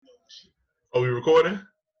Oh, we recording?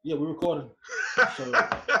 Yeah, we're recording. So,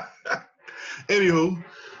 Anywho,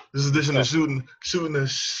 this edition of shooting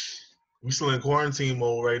the. We still in quarantine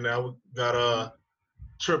mode right now. We got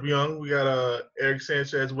Trip Young. We got Eric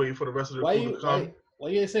Sanchez waiting for the rest of the crew to come. why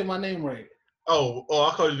you ain't say my name right? Oh,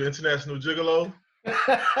 I called you the International Gigolo.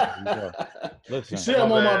 You see,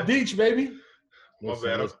 I'm on my beach, baby. My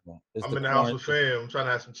bad. I'm in the house with fam. I'm trying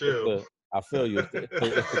to have some chill. I feel you.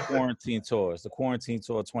 It's the quarantine tour. It's the quarantine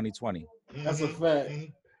tour 2020. That's a fact.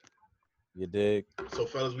 You dig? So,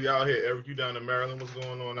 fellas, we out here. Eric, you down in Maryland? What's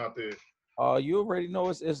going on out there? You already know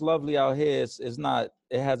it's lovely out here. It's not.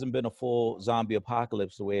 It hasn't been a full zombie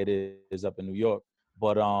apocalypse the way it is up in New York,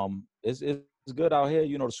 but it's good out here.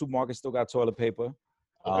 You know, the supermarket still got toilet paper.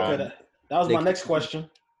 Okay, that was my next question.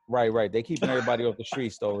 Right. They keeping everybody off the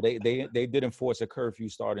streets though. They did enforce a curfew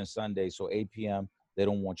starting Sunday, so 8 p.m. they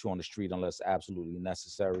don't want you on the street unless absolutely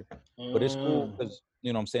necessary. But it's cool because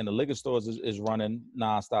you know what I'm saying the liquor stores is running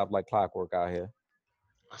nonstop like clockwork out here.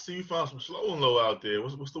 I see you found some slow and low out there.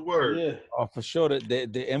 What's the word? Yeah. Oh, for sure.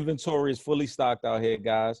 The inventory is fully stocked out here,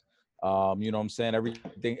 guys. You know what I'm saying?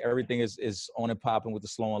 Everything is on and popping with the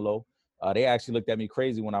slow and low. They actually looked at me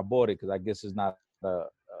crazy when I bought it because I guess it's not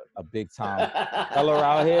a big time seller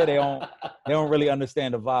out here. They don't really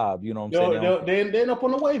understand the vibe. You know what I'm saying? They're up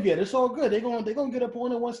on the wave yet. It's all good. They're gonna get up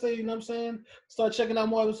on it once they, you know what I'm saying, start checking out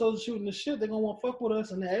more episodes, shooting the shit. They're gonna want to fuck with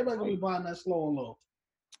us, and then everybody gonna be buying that slow and low.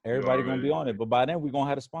 Everybody gonna be on it, but by then we're gonna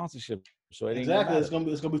have a sponsorship. So it exactly, it's gonna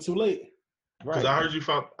be too late. Because I heard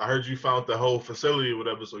you found the whole facility or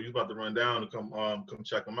whatever, so you about to run down and come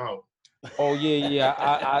check them out. Oh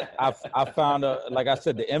yeah. I found like I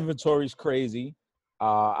said, the inventory's crazy.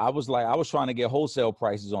 I was trying to get wholesale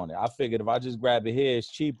prices on it. I figured if I just grab it here,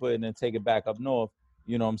 it's cheaper, and then take it back up north.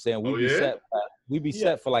 You know what I'm saying? We'd be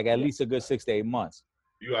set for like at least a good 6 to 8 months.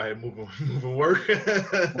 You out here moving work. You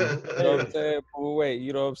know what I'm saying? Wait,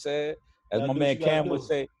 you know what I'm saying? As my man Cam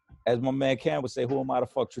would say, who am I to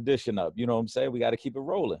fuck tradition up? You know what I'm saying? We got to keep it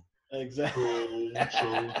rolling. Exactly.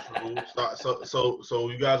 True. So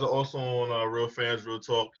you guys are also on Real Fans Real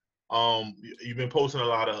Talk. You've been posting a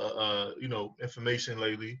lot of information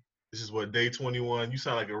lately. This is what, day 21. You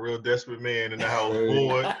sound like a real desperate man in the house,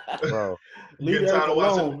 boy. Bro. You getting tired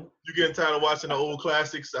of watching the old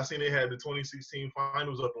classics? I seen they had the 2016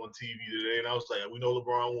 finals up on TV today, and I was like, we know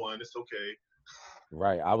LeBron won. It's okay.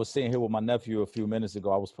 Right. I was sitting here with my nephew a few minutes ago.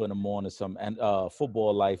 I was putting him on to some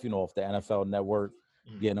football life, off the NFL Network,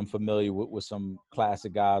 getting him familiar with some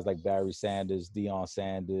classic guys like Barry Sanders, Deion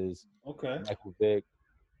Sanders, Michael Vick.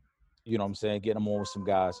 You know what I'm saying? Getting them on with some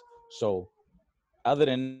guys. So other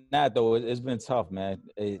than that, though, it's been tough, man.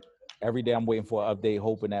 Every day I'm waiting for an update,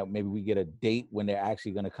 hoping that maybe we get a date when they're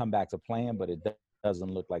actually going to come back to playing, but it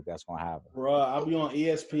doesn't look like that's going to happen. Bro, I'll be on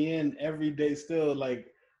ESPN every day still. Like,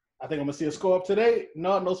 I think I'm going to see a score up today.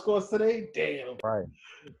 No scores today? Damn. Right.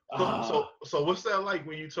 So what's that like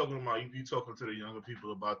when you talking to the younger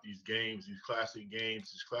people about these games, these classic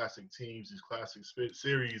teams, these classic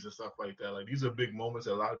series and stuff like that? Like, these are big moments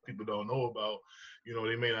that a lot of people don't know about.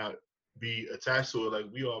 They may not be attached to it like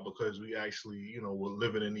we are because we actually, were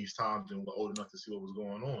living in these times and were old enough to see what was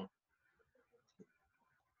going on.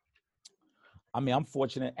 I mean, I'm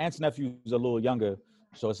fortunate. Aunt's nephew's a little younger,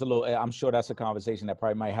 so it's a little. I'm sure that's a conversation that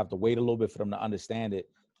probably might have to wait a little bit for them to understand it.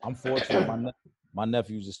 I'm fortunate. My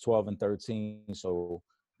nephews is 12 and 13, so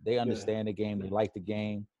they understand the game. They like the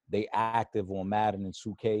game. They active on Madden and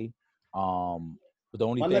 2K. But the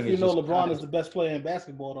only my thing nephew is LeBron is the best player in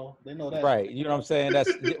basketball, though. They know that. Right. You know what I'm saying? That's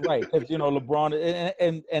right. Because LeBron,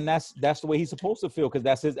 and that's the way he's supposed to feel because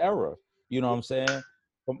that's his era. You know what I'm saying?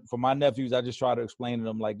 For my nephews, I just try to explain to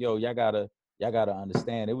them like, yo, y'all gotta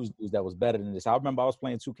understand. It was dudes that was better than this. I remember I was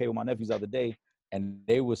playing 2K with my nephews the other day, and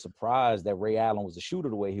they were surprised that Ray Allen was a shooter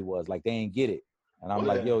the way he was. Like, they ain't get it. And I'm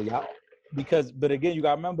like, yo, y'all, but again, you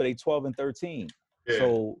got to remember, they 12 and 13. Yeah.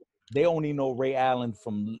 So they only know Ray Allen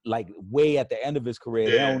from, like, way at the end of his career.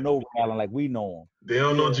 Yeah. They don't know Ray Allen like we know him. They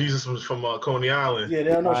don't know Jesus was from Coney Island. Yeah,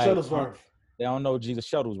 they don't know Shuttlesworth. They don't know Jesus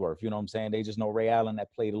Shuttlesworth. You know what I'm saying? They just know Ray Allen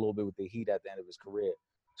that played a little bit with the Heat at the end of his career.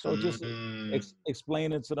 So just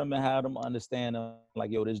explain it to them and have them understand,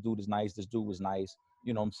 like, yo, this dude is nice. This dude was nice.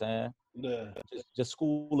 You know what I'm saying? Yeah. Just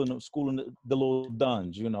schooling the little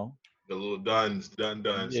duns, The little duns, done.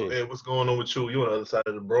 Yeah. So, hey, what's going on with you? You're on the other side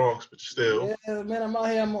of the Bronx, but still. Yeah, man, I'm out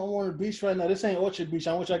here. I'm on the beach right now. This ain't Orchard Beach.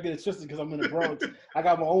 I want y'all to get it twisted because I'm in the Bronx. I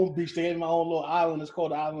got my own beach. They gave me my own little island. It's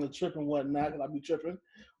called the Island of Trip and whatnot because I be tripping.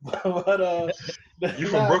 But you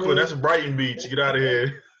from Brooklyn? Man. That's Brighton Beach. Get out of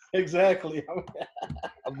here. Exactly. I was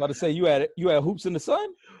about to say, you had hoops in the sun?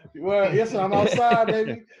 Well, yes, I'm outside,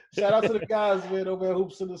 baby. Shout out to the guys, man, over at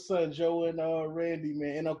Hoops in the Sun, Joe and Randy,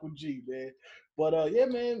 man, and Uncle G, man. But yeah,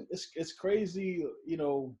 man, it's crazy. You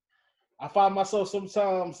know, I find myself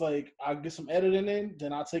sometimes like I get some editing in,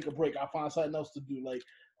 then I take a break. I find something else to do. Like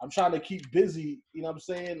I'm trying to keep busy. You know what I'm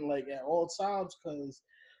saying? Like at all times, because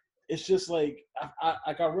it's just like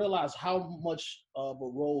I realize how much of a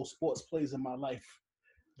role sports plays in my life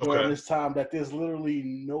during Okay. this time that there's literally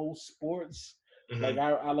no sports. Like Hmm.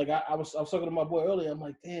 I was talking to my boy earlier. I'm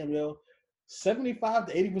like, damn, yo, 75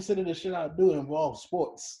 to 80% of the shit I do involves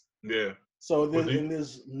sports. Yeah. So But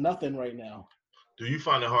there's nothing right now. do you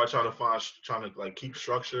find it hard trying to like keep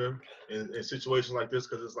structure in situations like this?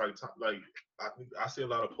 Because it's like I see a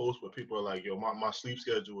lot of posts where people are like, yo, my sleep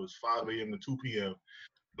schedule is 5 a.m. to 2 p.m.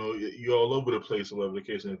 You know, you're all over the place or whatever the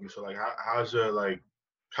case may be. So like, how's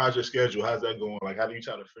your schedule? How's that going? Like, how do you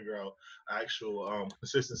try to figure out actual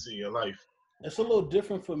consistency in your life? It's a little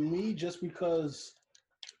different for me just because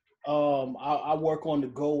I work on the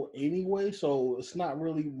go anyway, so it's not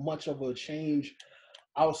really much of a change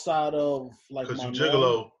outside of like Cause my you norm.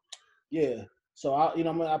 gigolo. Yeah. So I mean,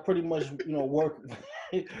 I pretty much work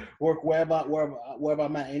work wherever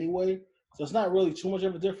I'm at anyway. So it's not really too much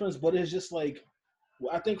of a difference, but it's just like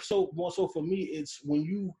I think so more so for me, it's when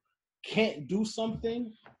you can't do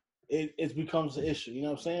something, it becomes an issue. You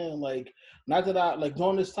know what I'm saying? Like not that I like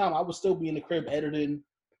during this time I would still be in the crib editing,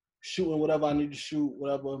 shooting whatever I need to shoot,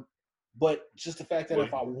 whatever. But just the fact that Well,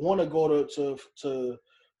 if I want to go to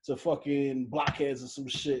fucking blockheads or some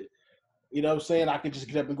shit, you know what I'm saying? I could just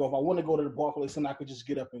get up and go. If I want to go to the Barclays, then I could just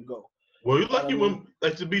get up and go. you're You know what lucky I mean?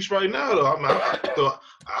 when at the beach right now though.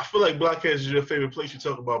 I feel like Blockheads is your favorite place. You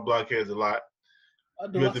talk about Blockheads a lot. I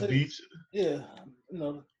You do. at I the say, beach. yeah,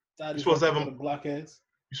 You're daddies supposed like to to have go a to blockheads.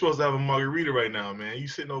 you're supposed to have a margarita right now, man. You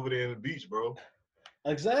sitting over there in the beach, bro.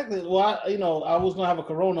 Exactly. Well, I was gonna have a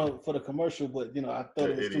Corona for the commercial, but I thought You're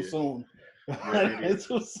it an was too idiot. soon. You're an idiot. It's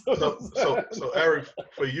too soon. So Eric,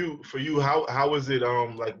 for you, how is it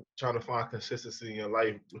like trying to find consistency in your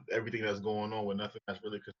life with everything that's going on, with nothing that's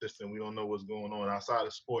really consistent? We don't know what's going on outside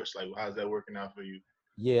of sports. Like, how's that working out for you?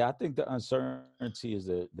 Yeah, I think the uncertainty is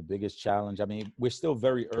the biggest challenge. I mean, we're still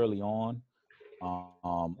very early on. Up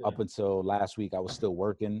Yeah. until last week, I was still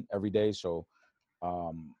working every day. So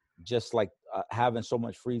um, just like having so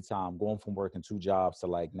much free time, going from working two jobs to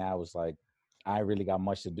like now it's like I ain't really got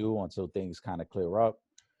much to do until things kind of clear up.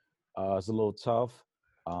 It's a little tough.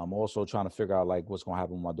 Also trying to figure out like what's going to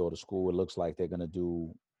happen with my daughter's school. It looks like they're going to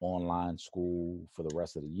do online school for the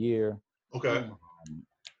rest of the year. Okay. Mm. Um,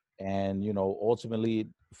 and ultimately,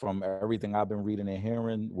 from everything I've been reading and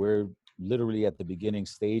hearing, we're literally at the beginning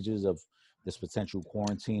stages of this potential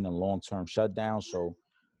quarantine and long-term shutdown. So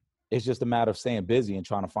it's just a matter of staying busy and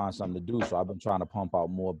trying to find something to do. So I've been trying to pump out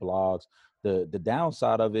more blogs. The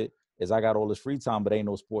downside of it is I got all this free time, but ain't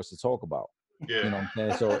no sports to talk about. Yeah. You know what I'm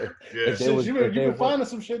saying? So Yeah. if there Shit, was if you there been was finding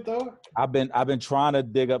some shit though. I've been trying to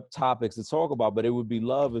dig up topics to talk about, but it would be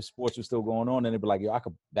love if sports were still going on and it'd be like, yo, I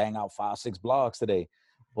could bang out 5-6 blogs today.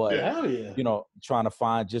 But Yeah. Hell yeah. trying to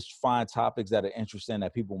find topics that are interesting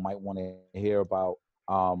that people might want to hear about.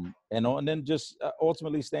 And then just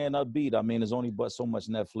ultimately staying upbeat. I mean, there's only but so much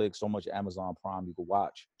Netflix, so much Amazon Prime you could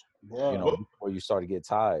watch, Bro. Well, before you start to get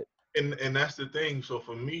tired. and that's the thing. So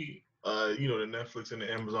for me, the Netflix and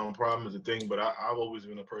the Amazon Prime is a thing, but I've always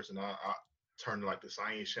been a person. I turn to like the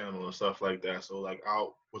Science Channel and stuff like that. So like I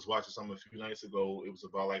was watching something a few nights ago. It was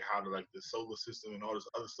about like how like the solar system and all this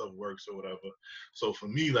other stuff works or whatever. So for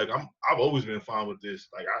me, like I've always been fine with this.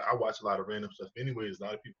 Like I watch a lot of random stuff anyways. A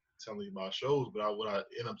lot of people tell me about shows, but what I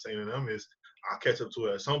end up saying to them is I'll catch up to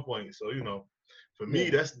it at some point. So for me,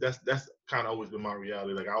 Yeah. that's kind of always been my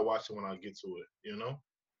reality. Like I'll watch it when I get to it.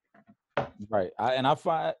 Right. I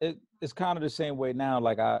find it's kind of the same way now.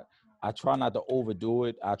 Like I try not to overdo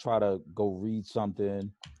it. I try to go read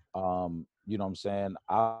something. You know what I'm saying?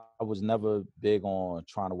 I was never big on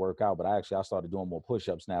trying to work out, but I started doing more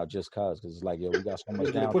push-ups now just cause it's like, yeah, we got so You much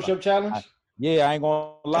gonna do the downtime. push up challenge? Yeah, I ain't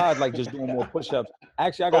gonna lie, like just doing more push-ups.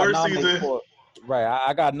 Actually, I got First nominated season. for right.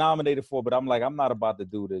 I got nominated for, but I'm like, I'm not about to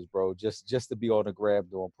do this, bro. Just to be on the grab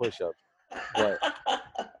doing push-ups. But you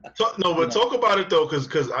But know, talk about it though, because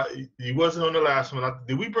you wasn't on the last one.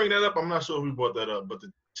 Did we bring that up? I'm not sure if we brought that up, but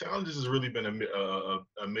the challenges has really been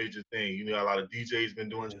a major thing. A lot of DJs been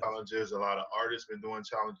doing Yeah. challenges, a lot of artists been doing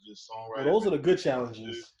challenges, Well, songwriters those are been the good doing challenges.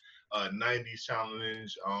 challenges. 90s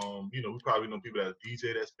challenge. We probably know people that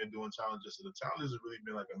DJ that's been doing challenges. So the challenges has really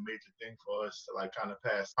been like a major thing for us to like kind of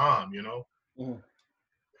pass time. Mm.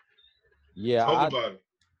 yeah, Talk I about it.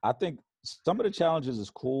 I think some of the challenges is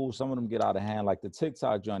cool. Some of them get out of hand. Like the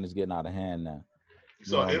TikTok joint is getting out of hand now.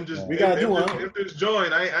 So Yeah, M just we gotta do one. M just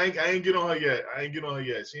joined. I ain't get on her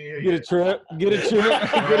yet. She ain't here Get a trip. Get a trip.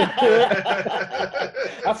 yet. Get a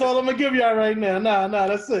trip. That's all I'm gonna give y'all right now. Nah,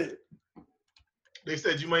 that's it. They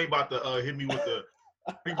said you ain't about to hit me with the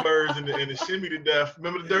Dirty Birds and the shimmy to death.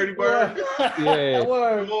 Remember the Dirty Bird? Yeah.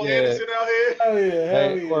 Word. Come on, Yeah. Anderson out here. Hell yeah. Hell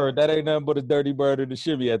Hey, yeah. word, that ain't nothing but a dirty bird and a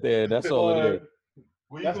shimmy at the end. That's all it is. Word.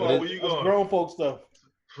 Where you That's, going? Where you that's going? grown folk stuff.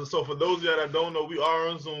 So for those of y'all that don't know, we are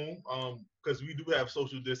on Zoom. Because we do have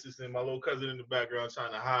social distancing. My little cousin in the background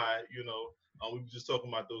trying to hide. You know, we were just talking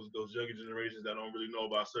about those younger generations that don't really know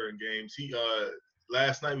about certain games.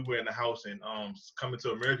 Last night we were in the house and Coming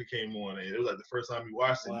to America came on, and it was like the first time we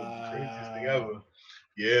watched it. It was the craziest thing ever.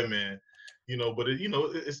 Yeah, man. You know, but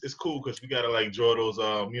it's cool because we gotta like draw those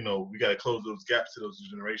we gotta close those gaps to those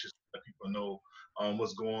generations so that people know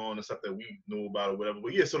what's going on and stuff that we know about or whatever.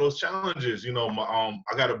 But yeah, so those challenges,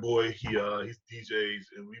 I got a boy, he's DJs,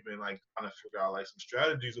 and we've been like trying to figure out like some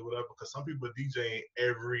strategies or whatever, because some people are DJing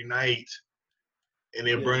every night and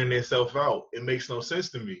they're burning themselves out. It makes no sense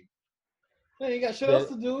to me. Hey, you got shit else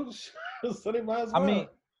to do. So they might as well. I mean,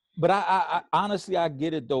 but I honestly, I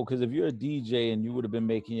get it though, because if you're a DJ and you would have been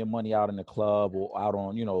making your money out in the club or out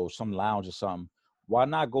on, some lounge or something, why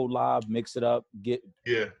not go live, mix it up, get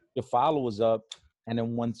your followers up, and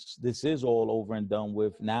then once this is all over and done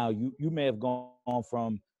with, now you may have gone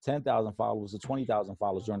from 10,000 followers to 20,000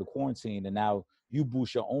 followers during the quarantine, and now you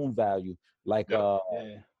boost your own value. Like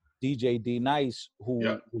DJ D Nice, who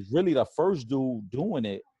was really the first dude doing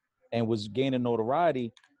it and was gaining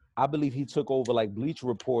notoriety. I believe he took over like Bleacher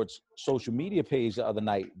Report's social media page the other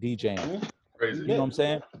night, DJing. Crazy. You know what I'm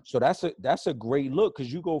saying? So that's a great look,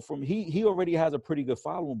 because you go from he already has a pretty good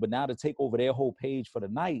following, but now to take over their whole page for the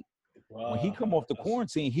night, when he come off the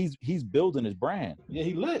quarantine, he's building his brand. Yeah,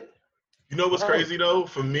 he lit. You know what's crazy though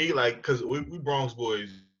for me, like, because we Bronx boys,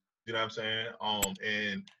 you know what I'm saying?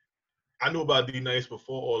 And I knew about D Nice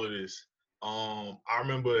before all of this. I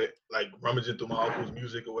remember like rummaging through my uncle's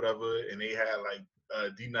music or whatever, and they had like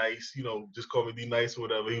D Nice, just call me D Nice or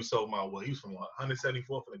whatever. He was talking about he was from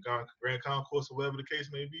 174th and the Grand Concourse or whatever the case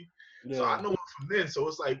may be. Yeah. So I know him from then. So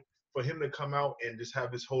it's like for him to come out and just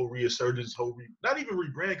have this whole resurgence, not even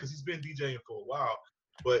rebrand, because he's been DJing for a while,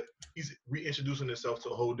 but he's reintroducing himself to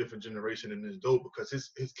a whole different generation, and it's dope because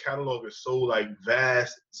his catalog is so like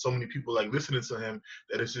vast, so many people like listening to him,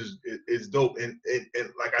 that it's dope. And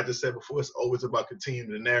like I just said before, it's always about continuing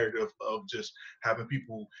the narrative of just having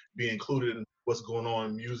people be included in what's going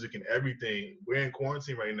on in music and everything. We're in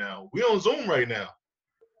quarantine right now. We're on Zoom right now,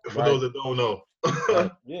 for those that don't know.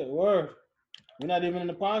 Yeah, word. We're not even in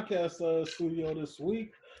the podcast studio this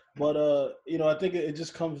week, but I think it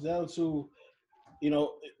just comes down to,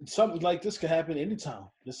 something like this could happen anytime.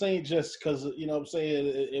 This ain't just because, what I'm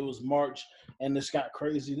saying, it was March and this got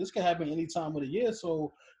crazy. This could happen any time of the year.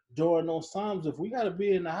 So during those times, if we got to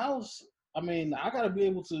be in the house, I got to be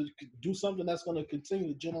able to do something that's going to continue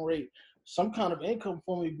to generate some kind of income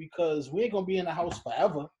for me, because we ain't going to be in the house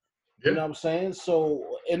forever. Yeah. You know what I'm saying? So,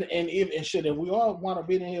 and shit, if we all want to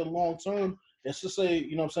be in here long term, let's just say,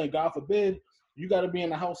 God forbid, you got to be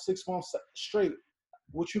in the house 6 months straight.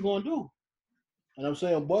 What you going to do? You know what I'm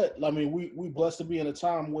saying? But, we blessed to be in a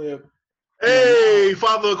time where... Hey,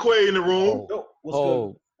 Father Quay in the room. What's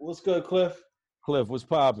good? What's good, Cliff? Cliff, what's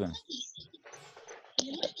popping?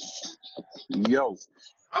 Yo.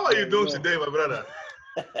 How are you doing today, my brother?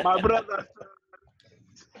 My brother.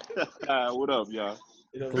 What up, y'all?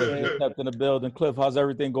 Cliff stepped in the building. Cliff, how's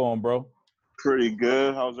everything going, bro? Pretty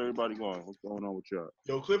good. How's everybody going? What's going on with y'all?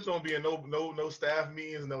 Yo, Cliff don't be in no staff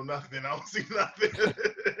meetings, no nothing. I don't see nothing.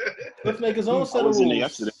 Cliff make his own set of rules.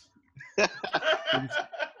 Yesterday.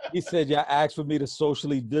 He said, "Y'all asked for me to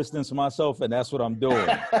socially distance myself, and that's what I'm doing.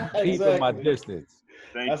 Exactly. Keeping my distance."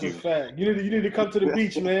 That's a fact. You need to come to the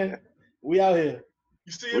beach, man. We out here.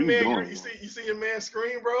 You see your man? You see your man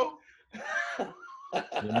scream, bro?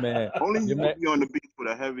 Your man. Only you be on the beach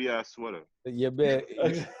with a heavy ass sweater. Your man.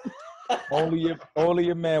 Only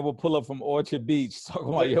your man will pull up from Orchard Beach talking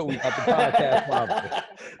about, yo, we got the podcast problem.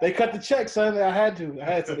 They cut the check, son. I had to.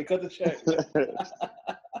 They cut the check.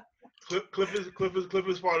 Cliff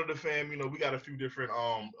is part of the fam. We got a few different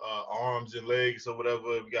arms and legs or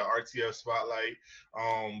whatever. We got RTF Spotlight,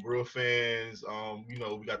 Real Fans.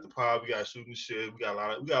 We got the pod. We got Shooting Shit. We got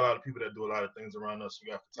a lot of people that do a lot of things around us.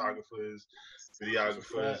 We got photographers,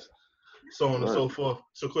 videographers, so on and so forth.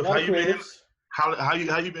 So Cliff, how you been? How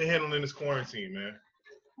you been handling this quarantine, man?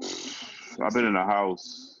 I've been in the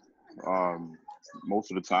house most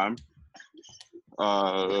of the time.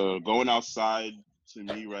 Going outside to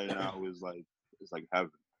me right now is like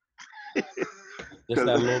heaven. Just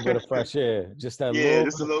that little bit of fresh air. Just that Yeah, little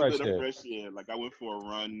just bit a of little fresh bit of air. fresh air. Like I went for a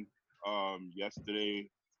run yesterday.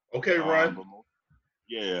 Okay, run.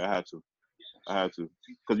 Yeah, I had to.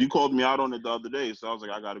 Because you called me out on it the other day, so I was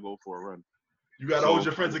like, I got to go for a run. You got to hold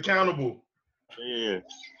your friends accountable. Yeah.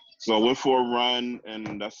 So I went for a run,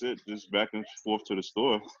 and that's it. Just back and forth to the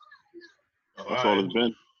store. That's all it's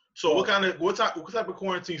been. So what type of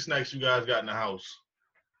quarantine snacks you guys got in the house?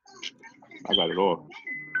 I got it all.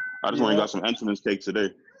 I just only got some Entenmann's cake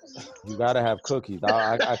today. You gotta have cookies.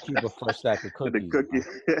 I keep a fresh stack of cookies. The cookies.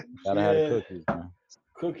 Gotta have the cookies, man.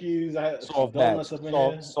 Cookies, I had Soft donuts batch, up in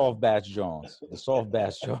here. soft batch Jones. The soft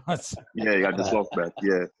batch Jones. Yeah, you got the soft batch.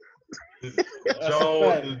 Yeah.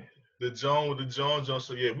 The Joan with the Jones.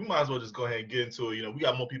 So yeah, we might as well just go ahead and get into it. You know, we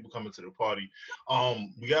got more people coming to the party.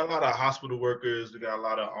 We got a lot of hospital workers. We got a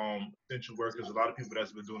lot of essential workers. A lot of people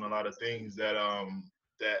that's been doing a lot of things that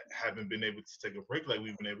haven't been able to take a break like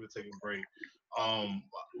we've been able to take a break.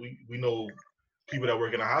 We know people that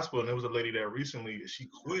work in a hospital, and there was a lady that recently she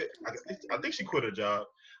quit. I think she quit her job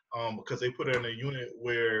because they put her in a unit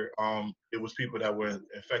where it was people that were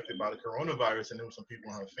infected by the coronavirus, and there was some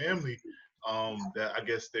people in her family that I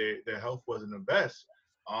guess their health wasn't the best.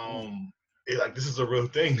 This is a real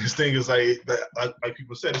thing. This thing is like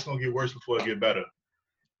people said, it's gonna get worse before it get better.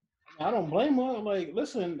 I don't blame her. Like,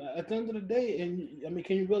 listen, at the end of the day, and I mean,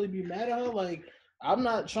 can you really be mad at her? Like, I'm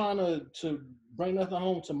not trying to bring nothing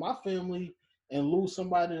home to my family and lose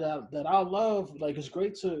somebody that I love. Like, it's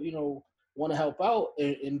great to, want to help out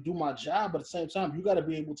and do my job, but at the same time, you got to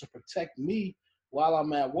be able to protect me while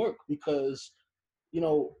I'm at work because,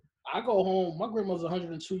 I go home, my grandmother's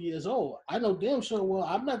 102 years old. I know damn sure well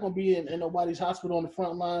I'm not going to be in nobody's hospital on the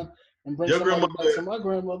front line and bring somebody back to my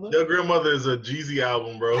grandmother. Your grandmother is a Jeezy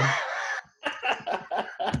album, bro.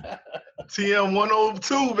 TM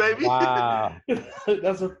 102, baby. Wow.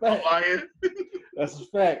 That's a fact. That's a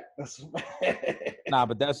fact. Nah,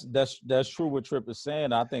 but that's true what Trip is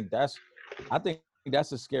saying. I think that's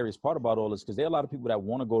the scariest part about all this because there are a lot of people that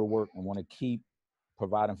want to go to work and want to keep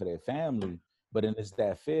providing for their family, but then it's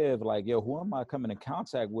that fear of like, yo, who am I coming in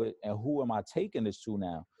contact with and who am I taking this to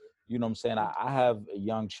now? You know what I'm saying? I have a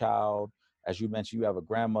young child. As you mentioned, you have a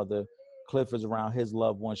grandmother. Cliff is around his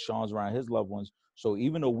loved ones. Sean's around his loved ones. So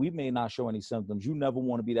even though we may not show any symptoms, you never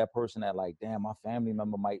want to be that person that like, damn, my family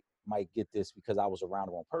member might get this because I was around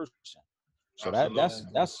the wrong person. So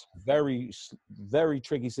that's very, very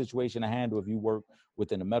tricky situation to handle if you work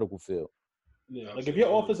within the medical field. Yeah, like if your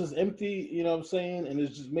office is empty, you know what I'm saying, and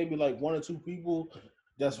it's just maybe like one or two people,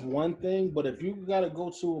 that's one thing. But if you got to go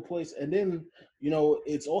to a place, and then,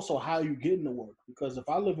 it's also how you get into work. Because if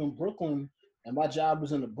I live in Brooklyn and my job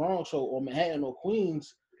is in the Bronx or Manhattan or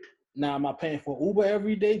Queens, now am I paying for Uber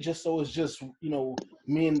every day just so it's just,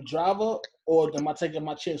 me and the driver? Or am I taking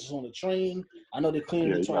my chances on the train? I know they're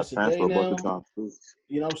cleaning it twice a day now.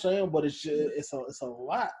 You know what I'm saying? But it's a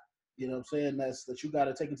lot. You know what I'm saying? That you got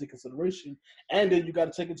to take into consideration. And then you got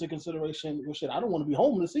to take into consideration, well, shit, I don't want to be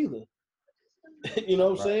homeless either. You know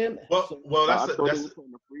what I'm saying? Well, that's putting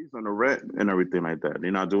the freeze on the rent and everything like that. They're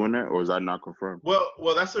not doing that, or is that not confirmed? Well,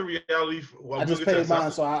 that's a reality. I just paid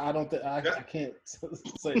mine, so I don't think I can't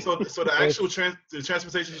say. So the actual the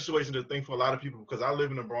transportation situation is a thing for a lot of people because I live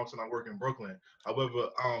in the Bronx and I work in Brooklyn. However,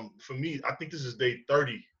 for me, I think this is day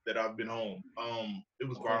 30 that I've been home. It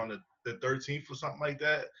was around the 13th or something like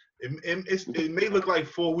that. It may look like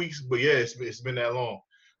 4 weeks, but yeah, it's been that long.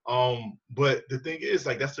 But the thing is,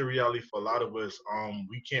 like, that's the reality for a lot of us.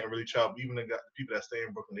 We can't really travel. Even the people that stay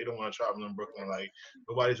in Brooklyn, they don't want to travel in Brooklyn. Like,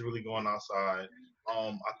 nobody's really going outside.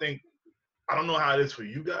 I don't know how it is for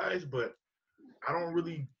you guys, but I don't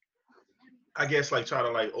really, I guess, like, try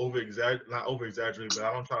to like not over exaggerate, but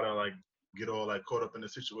I don't try to like get all like caught up in the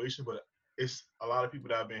situation. But it's a lot of people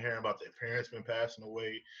that I've been hearing about their parents been passing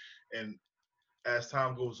away, and as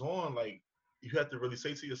time goes on, like, you have to really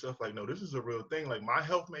say to yourself, like, no, this is a real thing. Like, my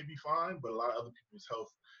health may be fine, but a lot of other people's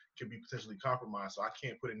health can be potentially compromised. So I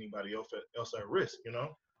can't put anybody else at risk,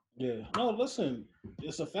 Yeah. No, listen,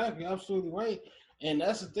 it's a fact. You're absolutely right. And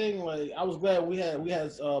that's the thing. Like, I was glad we had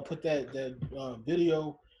put that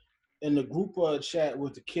video in the group chat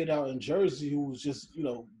with the kid out in Jersey who was just,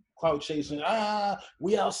 clout chasing.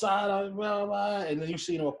 We outside, blah, blah. And then you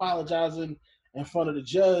see him apologizing in front of the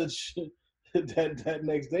judge that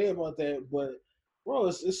next day about that. But bro,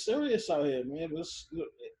 it's serious out here, man.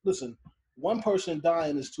 Listen, one person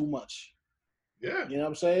dying is too much. Yeah. You know what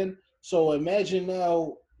I'm saying? So imagine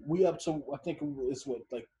now we up to, I think it's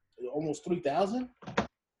like almost 3,000.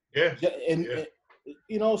 Yeah. And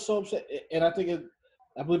so I'm saying, and I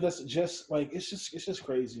believe that's just like it's just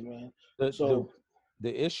crazy, man.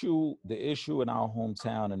 the issue in our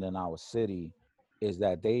hometown and in our city is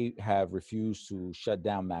that they have refused to shut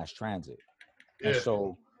down mass transit. And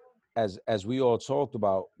so as we all talked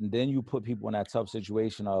about, then you put people in that tough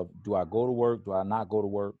situation of, do I go to work? Do I not go to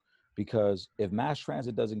work? Because if mass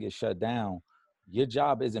transit doesn't get shut down, your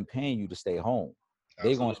job isn't paying you to stay home.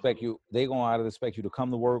 They're going to either expect you to come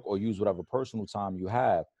to work or use whatever personal time you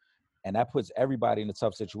have. And that puts everybody in a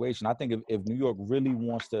tough situation. I think if New York really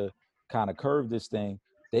wants to kind of curve this thing,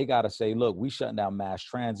 they got to say, look, we shutting down mass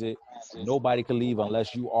transit. Nobody can leave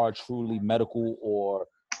unless you are truly medical or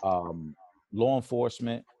law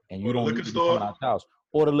enforcement, and you don't need to be coming out the house.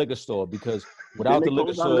 Or the liquor store, because without the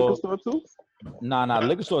liquor store too? Nah,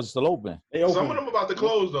 liquor stores are still open. They open. Some of them about to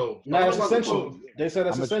close though. Nah, it's essential. They said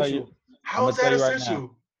it's essential. How is that essential? Right,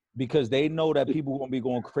 because they know that people gonna be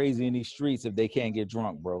going crazy in these streets if they can't get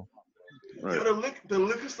drunk, bro. Right. Yo, the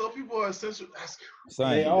liquor store people are essential.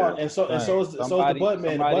 They are, and so is the Budman.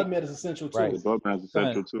 The Budman is essential too. Right, the Budman is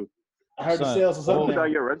essential too. I heard the sales was up there.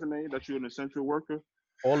 Your resume that you're an essential worker.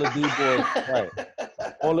 All the D boys, right?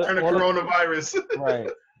 All the coronavirus, right?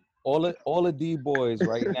 All the D boys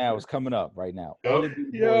right now is coming up right now. All the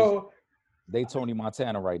D boys, they Tony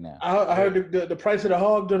Montana right now. I heard the price of the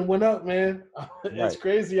hog done went up, man. It's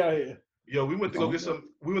crazy out here. Yo, we went to go get some.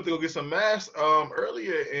 We went to go get some masks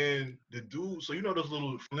earlier, and the dude. So you know those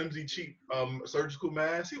little flimsy, cheap surgical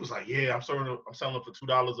masks. He was like, "Yeah, I'm selling them for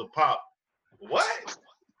 $2 a pop." What?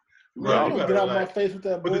 Bro, you get out my face with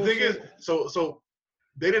that. But the thing is, so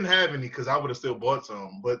they didn't have any because I would have still bought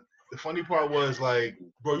some. But the funny part was like,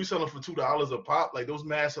 bro, you selling for $2 a pop? Like those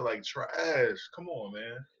masks are like trash. Come on,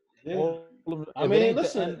 man. Yeah. Well, I mean,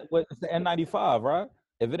 listen, it's the N95, right?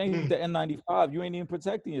 If it ain't the N95, you ain't even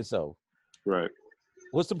protecting yourself. Right.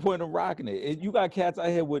 What's the point of rocking it? You got cats out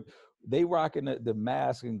here they rocking the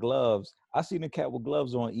mask and gloves. I seen a cat with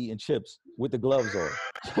gloves on eating chips with the gloves on.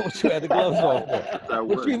 What you had the gloves on for?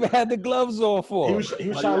 What you even had the gloves on for? He was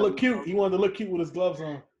trying to look cute. He wanted to look cute with his gloves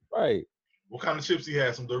on. Right. What kind of chips he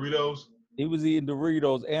had? Some Doritos? He was eating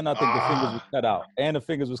Doritos, and I think the fingers was cut out. And the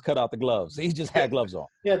fingers was cut out the gloves. He just had gloves on.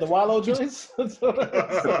 Yeah, the Wallow joints.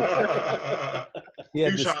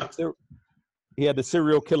 He had the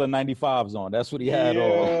serial killer 95s on. That's what he had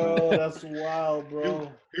on. That's wild, bro.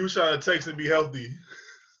 He was trying to text and be healthy.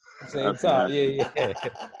 Same time, yeah.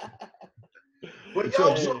 But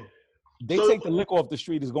they take the liquor off the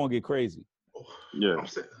street, it's gonna get crazy. Yeah.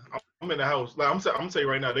 I'm in the house. Like I'm gonna tell you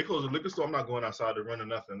right now, they close the liquor store. I'm not going outside to run or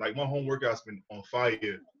nothing. Like my home workout's been on fire.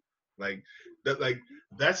 Like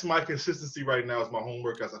that's my consistency right now is my home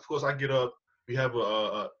workouts. Of course, I get up. We have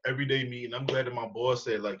a everyday meeting. I'm glad that my boss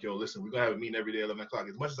said, like, yo, listen, we're going to have a meeting every day at 11 o'clock.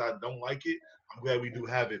 As much as I don't like it, I'm glad we do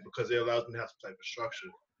have it because it allows me to have some type of structure.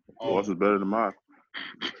 Yours is better than mine.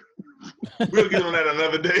 We'll get on that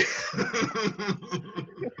another day.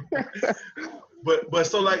 but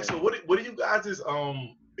so what are you guys'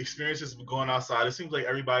 experiences of going outside? It seems like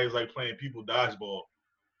everybody's like playing people dodgeball.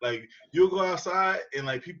 Like you'll go outside and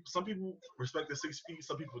like some people respect the 6 feet,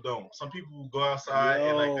 some people don't. Some people go outside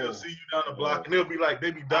and like they'll see you down the block and they'll be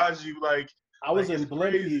dodging you like. I was in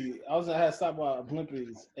Blimpie. I had stopped by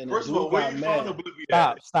Blimpies. And first of all, where you found the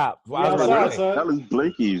Blimpie? Stop. That was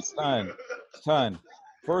Blinkies. Son.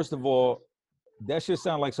 First of all, that shit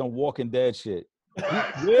sound like some Walking Dead shit.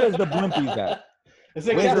 Where's the Blimpies at? It's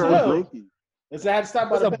in Castle Hill. I had to stop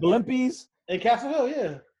by the Blimpies in Castle Hill.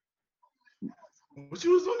 Yeah. What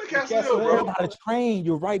you was doing in Castle Hill, bro? By the train.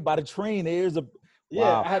 You're right. By the train. There's a. Yeah,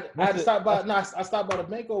 wow. I had to stop by. No, I stopped by the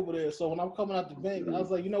bank over there. So when I'm coming out the bank, I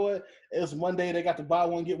was like, you know what? It's Monday. They got to buy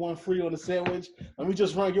one get one free on the sandwich. Let me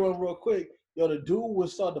just get one real quick. Yo, the dude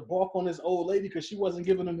was starting to bark on this old lady because she wasn't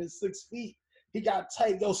giving him his 6 feet. He got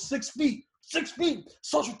tight. Yo, 6 feet. 6 feet.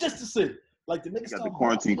 Social distancing. Like the niggas got the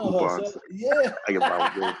quarantine coupons. Yeah.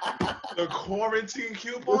 The quarantine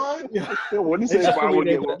coupon? What do you say about what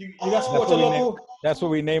you got support your local? That's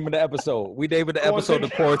what we naming the episode. We named the episode the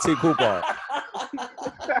quarantine coupon.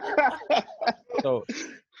 So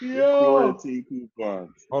quarantine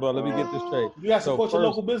coupons. Hold on, let me get this straight. You got to support your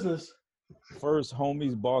local business. First,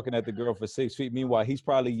 homie's barking at the girl for 6 feet. Meanwhile, he's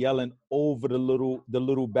probably yelling over the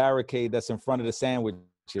little barricade that's in front of the sandwich.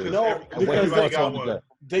 No,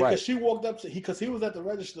 because she walked up to because he was at the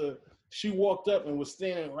register. She walked up and was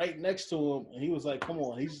standing right next to him, and he was like, "Come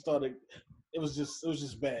on!" He just started. It was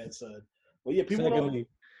just bad, son. But yeah, people. Secondly,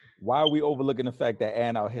 why are we overlooking the fact that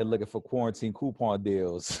Ann out here looking for quarantine coupon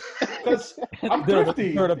deals? Because I'm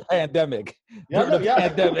thrifty during the pandemic. Y'all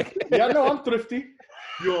know I'm thrifty.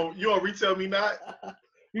 You on retail me not?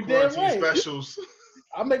 You damn right. Specials.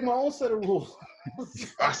 I make my own set of rules.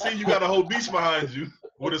 I see you got a whole beach behind you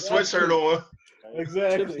with a sweatshirt on.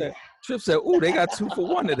 Exactly. Trip said, "Ooh, they got 2 for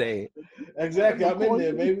 1 today." Exactly. I'm in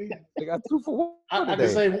there, baby. They got 2 for 1 I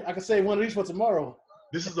today. can save one of these for tomorrow.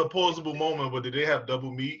 This is a pausable moment, but did they have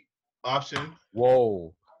double meat option?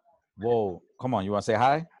 Whoa. Come on, you want to say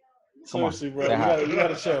hi? Come on, Seriously, bro. say hi. You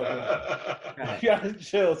gotta chill, bro. You gotta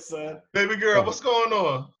chill, son. Baby girl, what's going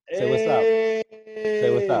on? Say what's up. Say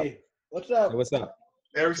what's up. What's up? Say what's up.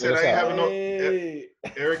 Eric Say said what's I ain't up. having no Hey.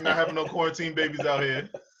 Eric not having no quarantine babies out here.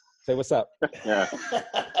 Say what's up. Yeah.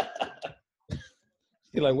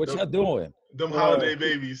 He's like, what y'all doing? Them holiday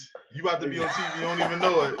babies. You about to be on TV, you don't even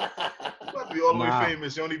know it. You about to be all the way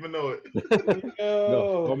famous, you don't even know it.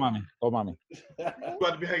 Go, mommy. You about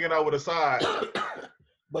to be hanging out with a side.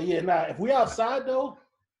 But yeah, nah, if we outside though,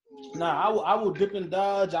 I will dip and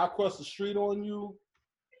dodge. I'll cross the street on you.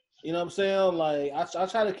 You know what I'm saying? Like I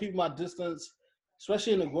try to keep my distance,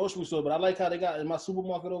 especially in the grocery store. But I like how they got in my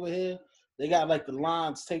supermarket over here. They got like the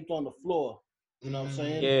lines taped on the floor. You know what I'm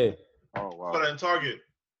saying? Yeah. Oh wow. But in Target.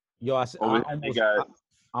 Yo, I got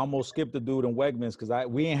almost skipped the dude in Wegmans because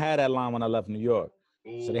we ain't had that line when I left New York.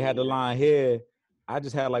 Ooh. So they had the line here. I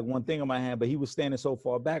just had like one thing in my hand, but he was standing so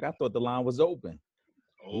far back, I thought the line was open.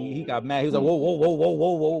 He got mad. He was like,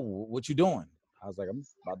 whoa, what you doing? I was like, I'm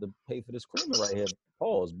about to pay for this creamer right here.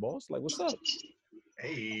 Pause, boss. Like, what's up?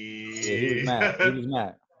 Hey. Yeah, he was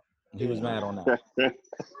mad. He was mad on that.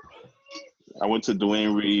 I went to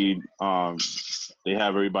Dwayne Reed. They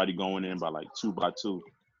have everybody going in by like 2 by 2.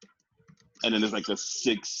 And then there's like a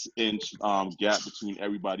 6-inch gap between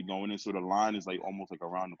everybody going in. So the line is like almost like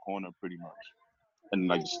around the corner pretty much. And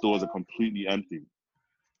like the stores are completely empty.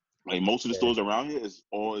 Like most of the stores around here is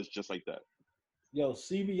just like that. Yo,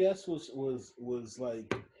 CVS was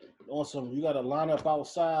like awesome. You got to line up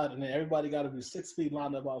outside, and then everybody got to be 6 feet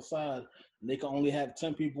lined up outside, and they can only have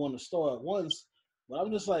 10 people in the store at once. But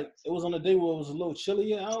I'm just like, it was on a day where it was a little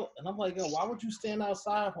chillier out, and I'm like, yo, why would you stand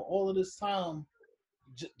outside for all of this time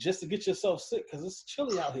just to get yourself sick? Because it's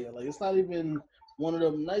chilly out here. Like, it's not even one of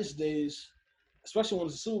them nice days, especially when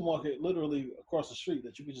it's a supermarket literally across the street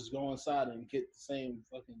that you could just go inside and get the same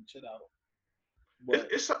fucking shit out. But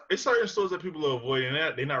It's certain stores that people are avoiding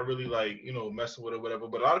that. They're not really like, messing with it or whatever.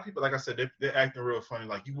 But a lot of people, like I said, they're acting real funny.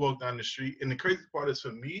 Like you walk down the street, and the crazy part is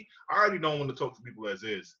for me, I already don't want to talk to people as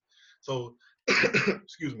is. So,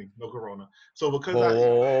 excuse me, no corona. So because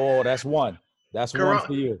That's one. That's Corona, one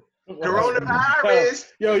for you. Coronavirus.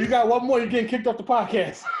 Yo, you got one more. You're getting kicked off the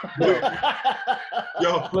podcast.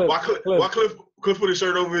 Yo, why Cliff put his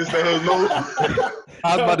shirt over his nose?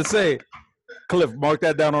 I was about to say, Cliff, mark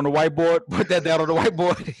that down on the whiteboard. Put that down on the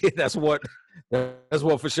whiteboard. That's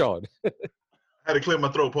what for sure. I had to clear my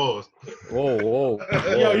throat. Pause. Whoa.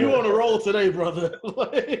 Yo, you on a roll today, brother.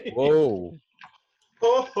 Whoa.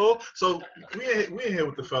 So we in here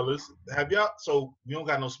with the fellas. Have y'all? So we don't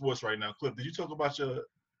got no sports right now. Cliff, did you talk about your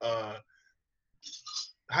how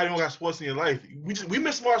you don't got sports in your life? We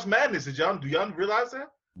missed March Madness. Do y'all realize that?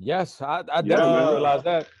 Yes, I definitely realized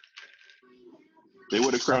that. They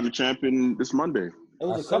would have crowned the champion this Monday. It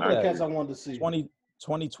was a couple of cats I wanted to see.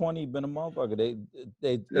 2020 been a motherfucker.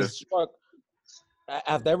 They struck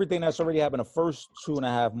after everything that's already happened the first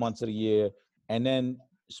 2.5 months of the year, and then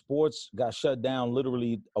sports got shut down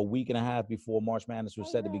literally a week and a half before March Madness was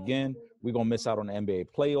set to begin. We're gonna miss out on the NBA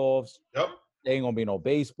playoffs. Yep. There ain't gonna be no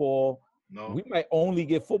baseball. No. We might only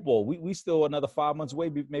get football. We still another 5 months away,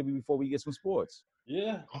 maybe before we get some sports.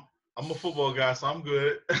 Yeah. I'm a football guy, so I'm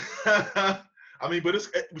good. I mean, but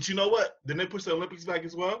you know what? Didn't they push the Olympics back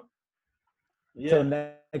as well? Yeah. Till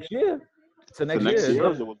next year. It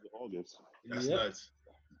was August. That's nuts.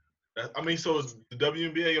 I mean, so is the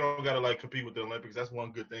WNBA, you don't gotta like compete with the Olympics. That's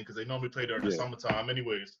one good thing because they normally play during the summertime,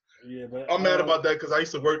 anyways. Yeah, but I'm mad about that because I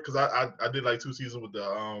used to work because I did like 2 seasons with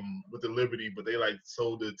the Liberty, but they like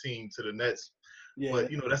sold the team to the Nets. Yeah, but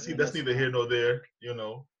that's neither here nor there.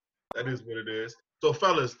 That is what it is. So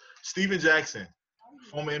fellas, Steven Jackson,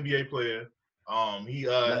 former NBA player. He's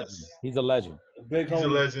a legend. He's a legend.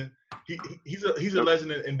 He's a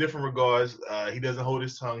legend in different regards. He doesn't hold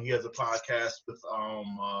his tongue. He has a podcast with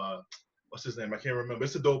what's his name? I can't remember.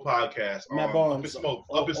 It's a dope podcast. Matt Barnes. Up in Smoke.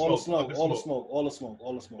 All the smoke.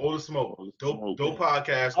 Dope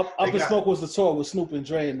podcast. Up in Smoke was the tour with Snoop and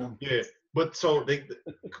Dre and them. Yeah. But so they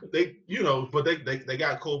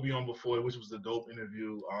got Kobe on before, which was a dope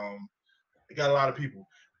interview. They got a lot of people.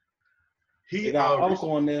 They got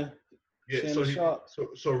Uncle on there. Yeah,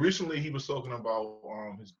 so recently he was talking about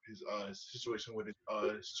his situation with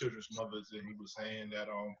his children's mothers, and he was saying that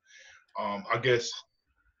I guess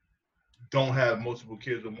don't have multiple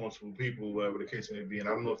kids with multiple people, whatever the case may be. And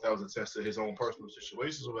I don't know if that was a test of his own personal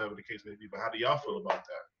situations or whatever the case may be. But how do y'all feel about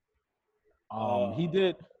that?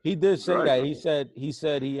 He did say Right. that. He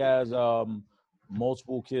said he has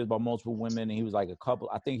multiple kids by multiple women, and he was like a couple.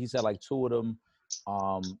 I think he said like 2 of them.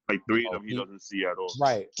 Like 3 of them he doesn't see at all.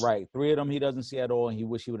 Right. 3 of them he doesn't see at all, and he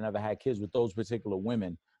wish he would have never had kids with those particular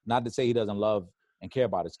women. Not to say he doesn't love and care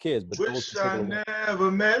about his kids, but those Wish particular I women.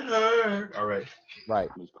 never met her. All right. Right.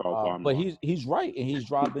 It's Carl Farmer. But he's right, and he's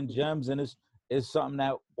dropping gems, and it's something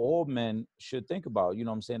that all men should think about. You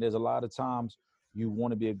know what I'm saying? There's a lot of times you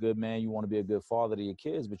want to be a good man, you want to be a good father to your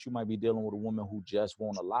kids, but you might be dealing with a woman who just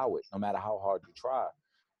won't allow it, no matter how hard you try.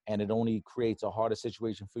 And it only creates a harder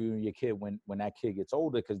situation for you and your kid when that kid gets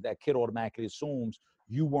older, because that kid automatically assumes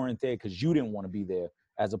you weren't there because you didn't want to be there,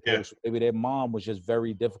 as opposed to maybe their mom was just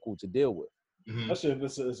very difficult to deal with. Mm-hmm. Especially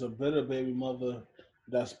if it's a bitter baby mother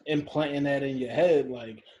that's implanting that in your head,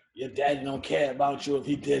 like your daddy don't care about you. If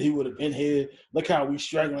he did, he would have been here. Look how we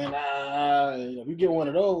struggling. If you get one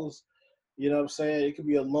of those, you know what I'm saying, it could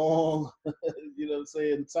be a long, you know what I'm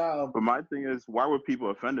saying, time. But my thing is, why were people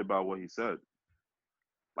offended by what he said?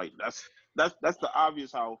 Like that's the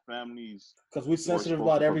obvious how families. Because we're sensitive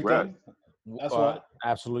about everything. That's why.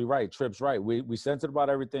 Absolutely right. Tripp's right. We sensitive about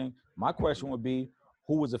everything. My question would be,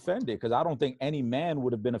 who was offended? Because I don't think any man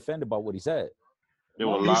would have been offended by what he said. There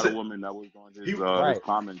were a lot of women that was on his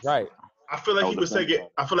comments. Right. I feel like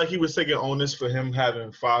he was taking onus for him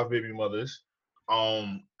having 5 baby mothers.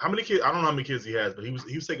 How many kids? I don't know how many kids he has, but he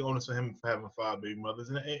was taking onus for him for having 5 baby mothers,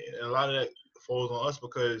 and a lot of that falls on us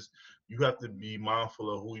because you have to be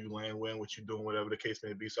mindful of who you land with, what you're doing, whatever the case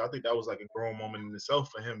may be. So I think that was like a growing moment in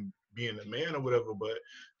itself for him being a man or whatever. But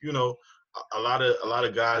you know, a lot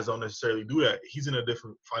of guys don't necessarily do that. He's in a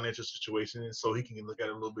different financial situation, so he can look at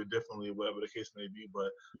it a little bit differently, whatever the case may be. But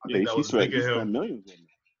I think that was making him millions on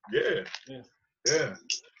it. Yeah.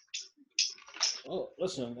 Well,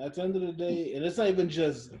 listen, at the end of the day, and it's not even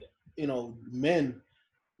just, men,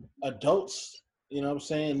 adults, you know what I'm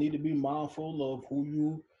saying, need to be mindful of who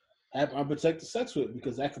you have unprotected sex with,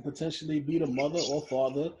 because that could potentially be the mother or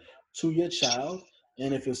father to your child.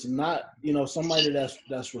 And if it's not, somebody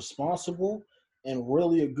that's responsible and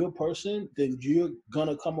really a good person, then you're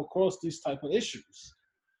gonna come across these type of issues.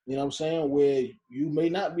 You know what I'm saying? Where you may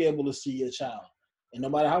not be able to see your child. And no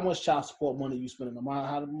matter how much child support money you spend, no matter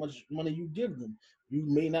how much money you give them, you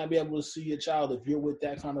may not be able to see your child if you're with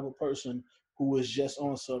that kind of a person who is just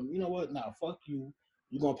on some, you know what, nah, fuck you.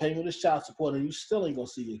 You're going to pay me this child support and you still ain't going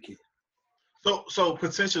to see your kid. So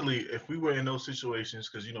potentially, if we were in those situations,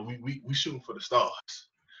 because, we shooting for the stars,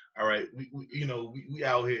 all right? We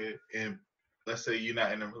out here, and let's say you're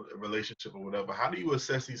not in a relationship or whatever. How do you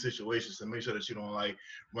assess these situations and make sure that you don't,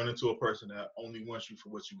 run into a person that only wants you for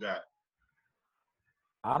what you got?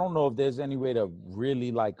 I don't know if there's any way to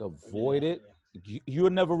really avoid it.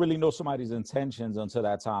 You'll never really know somebody's intentions until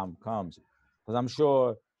that time comes. Because I'm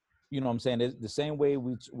sure, you know what I'm saying, it's the same way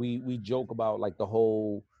we joke about the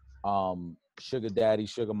whole sugar daddy,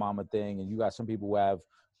 sugar mama thing, and you got some people who have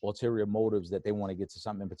ulterior motives that they want to get to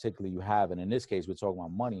something in particular you have. And in this case, we're talking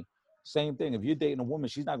about money. Same thing. If you're dating a woman,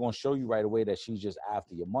 she's not going to show you right away that she's just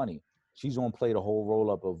after your money. She's going to play the whole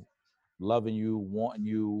role up of loving you, wanting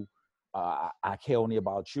you, I care only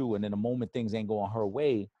about you. And then the moment things ain't going her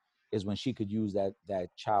way is when she could use that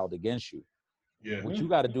child against you. Yeah. What you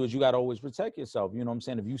got to do is you got to always protect yourself. You know what I'm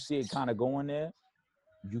saying? If you see it kind of going there,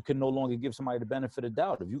 you can no longer give somebody the benefit of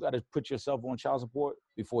doubt. If you got to put yourself on child support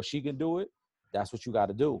before she can do it, that's what you got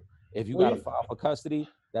to do. If you got to file for custody,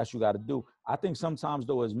 that's what you got to do. I think sometimes,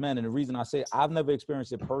 though, as men, and the reason I say I've never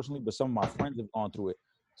experienced it personally, but some of my friends have gone through it,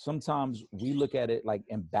 sometimes we look at it like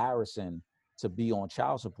embarrassing to be on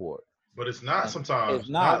child support. But it's not sometimes. It's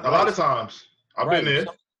not. A lot of times. I've been there.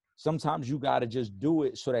 Sometimes you got to just do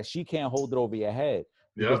it so that she can't hold it over your head.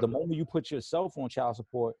 Because the moment you put yourself on child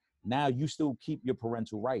support, now you still keep your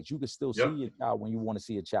parental rights. You can still see your child when you want to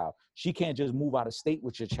see a child. She can't just move out of state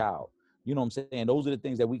with your child. You know what I'm saying? Those are the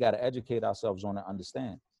things that we got to educate ourselves on and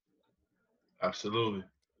understand. Absolutely.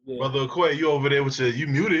 Yeah. Brother Quay, you over there with you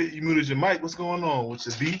muted your mic. What's going on with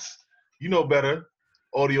your beats? You know better.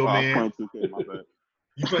 Audio man. My bad.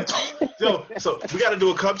 So we got to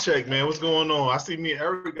do a cup check, man. What's going on? I see me and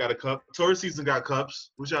Eric got a cup. Tourist season got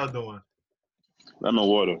cups. What y'all doing? Lemon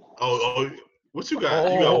water. Oh, what you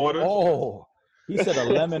got? You got water? Oh, he said a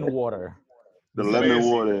lemon water. The lemon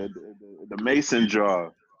water, the mason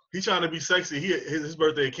jar. He trying to be sexy. His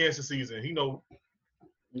birthday is Cancer season. He know.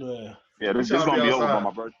 Yeah. Yeah, this is gonna be over by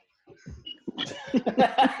my birthday.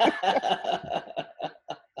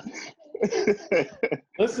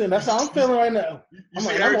 Listen, that's how I'm feeling right now. You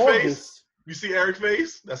see Eric's face? You see Eric's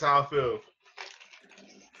face? That's how I feel.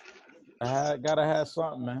 I gotta have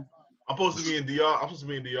something, man. I'm supposed to be in DR. I'm supposed to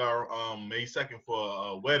be in DR May 2nd for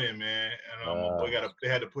a wedding, man. And my boy they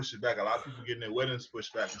had to push it back. A lot of people getting their weddings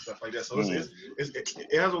pushed back and stuff like that. So it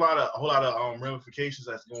has a whole lot of ramifications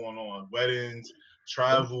that's going on. Weddings,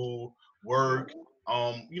 travel, work.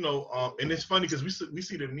 And it's funny because we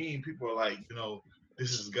see the meme. People are like,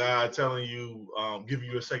 this is God telling you,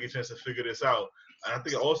 giving you a second chance to figure this out. And I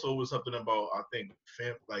think also it was something about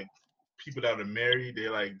people that are married, they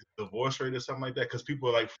like divorce rate or something like that because people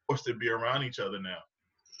are like forced to be around each other now.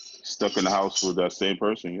 Stuck in the house with that same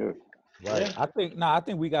person, yeah. Right. Yeah. I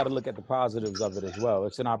think we got to look at the positives of it as well.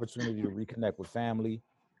 It's an opportunity to reconnect with family.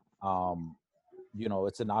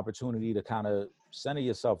 It's an opportunity to kind of center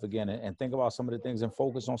yourself again and think about some of the things and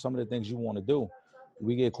focus on some of the things you want to do.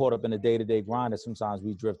 We get caught up in the day-to-day grind that sometimes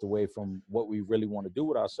we drift away from what we really want to do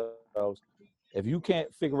with ourselves. If you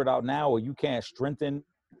can't figure it out now, or you can't strengthen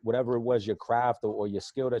whatever it was, your craft or your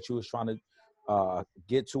skill that you was trying to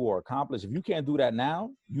get to or accomplish, if you can't do that now,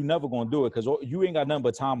 you never going to do it because you ain't got nothing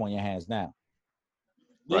but time on your hands now.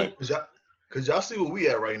 Right. Because y'all see what we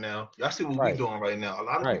at right now. Y'all see what we doing right now. A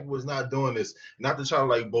lot of people was not doing this, not to try to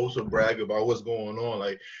like boast or brag about what's going on.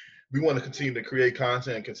 Like, we want to continue to create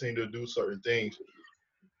content and continue to do certain things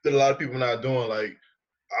that a lot of people not doing. Like,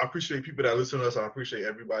 I appreciate people that listen to us. I appreciate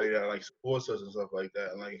everybody that like supports us and stuff like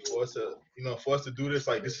that. And like for us to do this,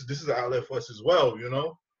 like this is an outlet for us as well,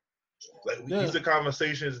 Like these are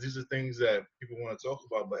conversations, these are things that people want to talk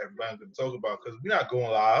about, but everybody's going to talk about because we're not going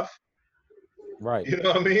live. Right. You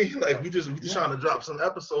know what I mean? Like we just trying to drop some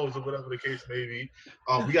episodes or whatever the case may be.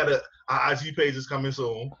 We got our IG page is coming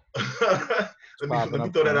soon. let me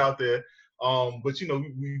throw that out there. But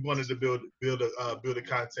we wanted to build the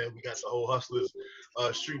content. We got the whole Hustlers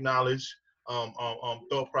street knowledge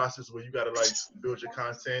thought process where you gotta like build your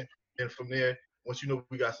content, and from there, once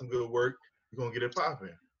we got some good work, you're gonna get it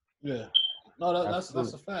popping. Yeah, no, that's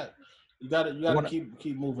a fact. You gotta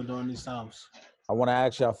keep moving during these times. I want to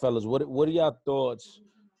ask y'all fellas, what are y'all thoughts?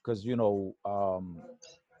 Because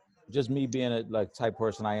just me being a like type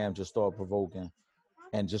person I am, just thought provoking,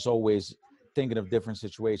 and just always thinking of different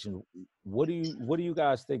situations. What do you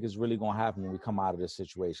guys think is really going to happen when we come out of this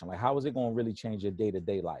situation? Like, how is it going to really change your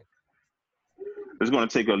day-to-day life? It's going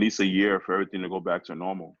to take at least a year for everything to go back to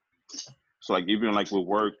normal. So like even like with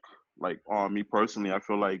work, like me personally, I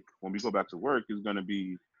feel like when we go back to work, it's going to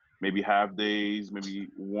be maybe half days, maybe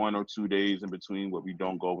 1 or 2 days in between where we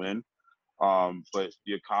don't go in. But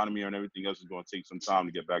the economy and everything else is going to take some time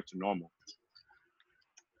to get back to normal.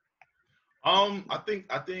 I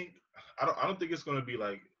don't think it's going to be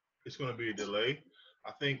a delay.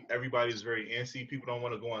 I think everybody's very antsy. People don't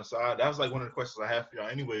want to go inside. That was like one of the questions I have for y'all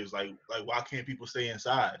anyways. Like why can't people stay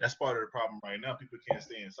inside? That's part of the problem right now. People can't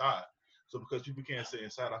stay inside. So because people can't stay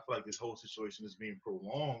inside, I feel like this whole situation is being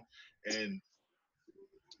prolonged and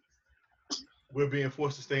we're being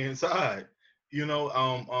forced to stay inside.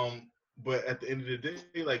 But at the end of the day,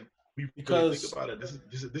 like we really think about it.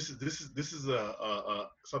 This is a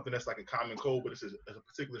something that's like a common cold, but it's a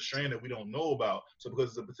particular strand that we don't know about. So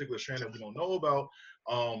because it's a particular strand that we don't know about,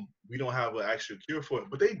 we don't have an actual cure for it.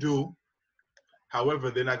 But they do. However,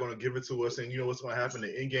 they're not going to give it to us. And you know what's going to happen?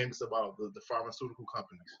 The end game is about the pharmaceutical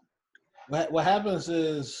companies. What happens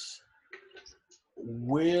is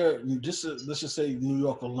let's just say New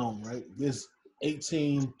York alone, right? There's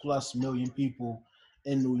 18 plus million people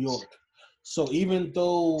in New York. So even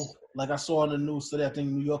though, like I saw on the news today, I think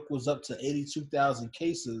New York was up to 82,000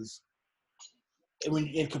 cases.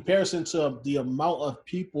 In comparison to the amount of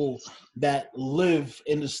people that live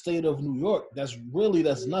in the state of New York, that's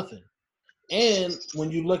nothing. And when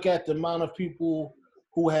you look at the amount of people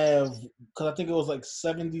who have, because I think it was like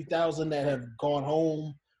 70,000 that have gone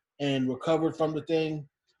home and recovered from the thing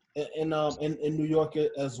in New York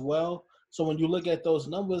as well. So when you look at those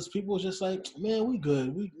numbers, people are just like, man, we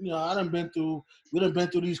good. We done been through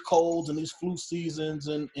these colds and these flu seasons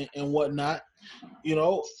and whatnot,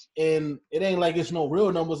 and it ain't like it's no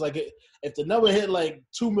real numbers. Like if the number hit like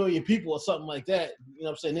 2 million people or something like that, you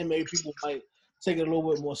know what I'm saying, then maybe people might take it a little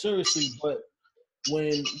bit more seriously. But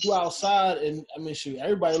when you outside and shoot,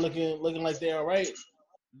 everybody looking like they're all right,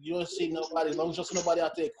 you don't see nobody, as long as you don't see nobody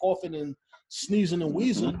out there coughing and sneezing and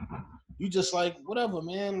wheezing, you just like, whatever,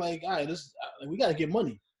 man. Like, all right, we got to get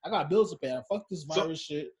money. I got bills to pay. Fuck this virus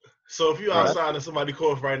shit. So if you're outside and somebody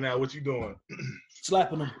coughs right now, what you doing?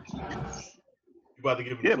 Slapping them. You about to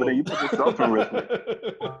give them? Yeah, but then you put yourself in risk.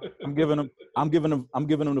 I'm giving them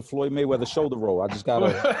the Floyd Mayweather shoulder roll. I just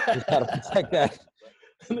gotta protect that.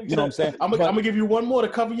 You know what I'm saying? I'm gonna give you one more to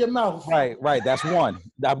cover your mouth. Right. That's one.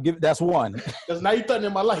 That's one. Because now you're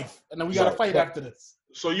threatening my life, and then we gotta fight after this.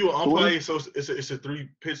 So you umpire, so it's a 3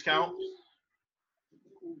 pitch count?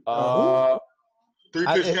 Uh, Three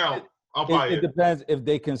I- pitch it- count. it Umpire. depends if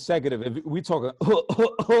they consecutive. If we talking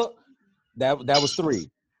that was 3.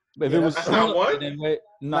 If Yeah, it was that's not one? and then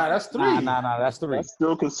Nah, that's 3. Nah, that's 3. That's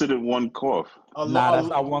still considered one cough. Nah, that's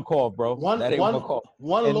not one cough, bro. That ain't one cough.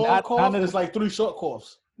 One And long cough none of is like 3 short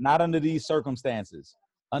coughs. Not under these circumstances.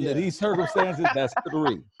 Under Yeah. these circumstances, that's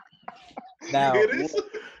 3. Now, It is.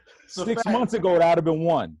 It's a 6 fact. months ago, that'd have been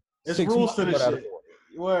 1. It's 6 rules months to ago, this that'd shit.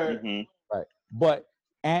 have been 1. Word. Mm-hmm. Right. But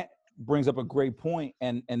Ant brings up a great point,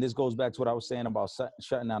 and this goes back to what I was saying about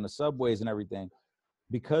shutting down the subways and everything.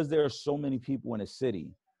 Because there are so many people in a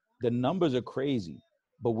city, the numbers are crazy.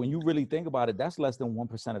 But when you really think about it, that's less than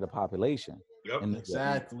 1% of the population. Yep. in the-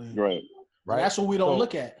 Exactly. Right. Right. That's what we don't So-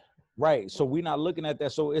 look at. Right. So we're not looking at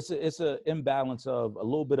that. So it's a imbalance of a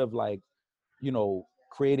little bit of like,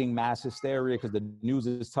 creating mass hysteria because the news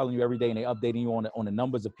is telling you every day and they're updating you on the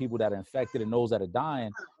numbers of people that are infected and those that are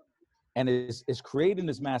dying. And it's creating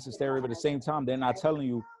this mass hysteria, but at the same time, they're not telling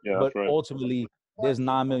you, Yeah, but that's right. ultimately there's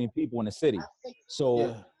 9 million people in the city. So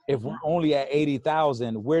Yeah. if we're only at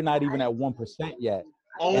 80,000, we're not even at 1% yet.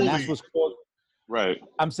 And that's Only. what's caused. Right.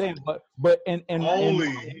 I'm saying, but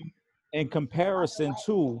Only. in comparison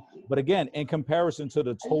to, but again, in comparison to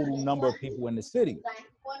the total number of people in the city.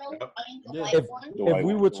 Yeah. If Dwight.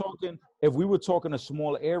 we were talking a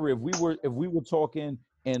small area, if we were talking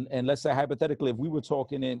and let's say hypothetically, if we were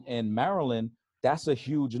talking in Maryland, that's a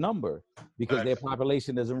huge number because their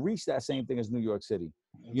population doesn't reach that same thing as New York City.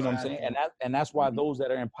 You know what I'm saying? And that's why those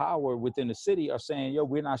that are in power within the city are saying, yo,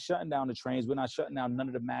 we're not shutting down the trains, we're not shutting down none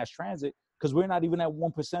of the mass transit because we're not even at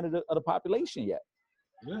 1% of the population yet.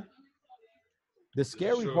 Yeah. The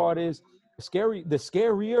scary true. part is the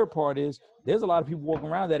scarier part is there's a lot of people walking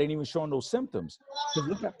around that ain't even showing those symptoms. 'Cause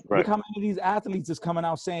look Right. how many of these athletes is coming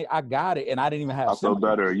out saying I got it and I didn't even have I feel symptoms.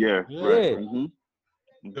 better. Yeah. Yeah. Right. Yeah.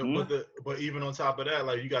 Mm-hmm. But even on top of that,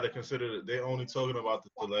 like you got to consider that they're only talking about the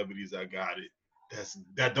celebrities that got it.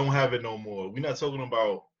 That don't have it no more. We're not talking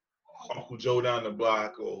about Uncle Joe down the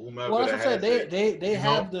block or whomever. Well, that that's what I has said. it. They You know?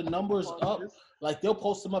 have the numbers up. Like they'll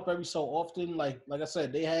post them up every so often. Like I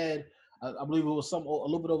said, they had I believe it was a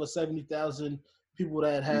little bit over 70,000 people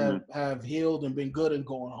that have healed and been good and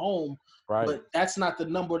going home. Right. But that's not the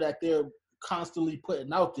number that they're constantly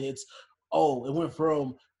putting out there. It's it went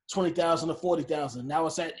from 20,000 to 40,000. Now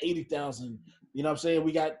it's at 80,000. You know what I'm saying?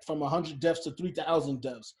 We got from 100 deaths to 3,000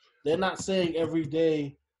 deaths. They're not saying every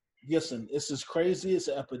day, listen, this is crazy. It's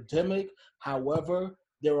an epidemic. However,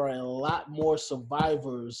 there are a lot more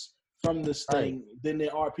survivors from this thing than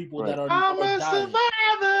there are people that are I'm a dying.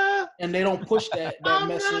 survivor. And they don't push that I'm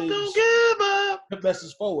message. not gonna give up.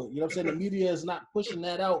 Message forward. You know what I'm saying? The media is not pushing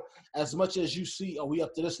that out as much as you see, we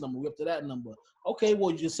up to this number, we up to that number. Okay,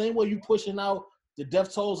 well, the same way you pushing out the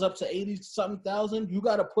death tolls up to 80-something thousand, you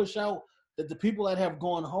got to push out that the people that have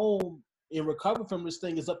gone home and recovered from this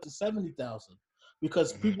thing is up to 70,000.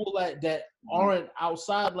 Because people that aren't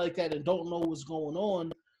outside like that and don't know what's going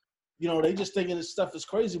on, they just thinking this stuff is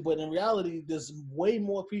crazy. But in reality, there's way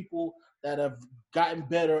more people that have gotten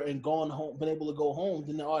better and gone home, been able to go home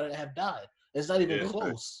than there are that have died. It's not even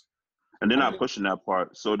close. And they're not pushing that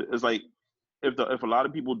part. So it's like if a lot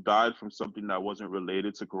of people died from something that wasn't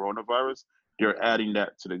related to coronavirus, they're adding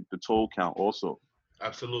that to the toll count also.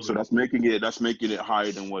 Absolutely. So that's making it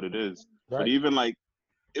higher than what it is. Right. But even like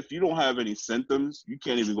if you don't have any symptoms, you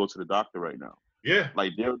can't even go to the doctor right now. Yeah.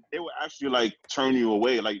 Like they will actually like turn you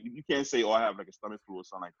away. Like you can't say, "Oh, I have like a stomach flu or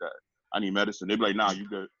something like that. I need medicine." They'd be like, "Nah, you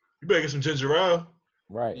good. You better get some ginger ale.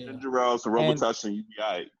 Right. Yeah. Ginger ale, some Robitussin, and you be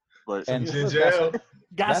all right." But And Ginger ale.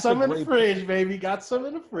 Got That's some a in the great- fridge, baby. Got some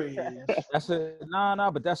in the fridge.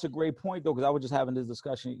 but that's a great point though, because I was just having this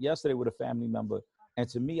discussion yesterday with a family member. And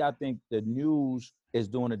to me, I think the news is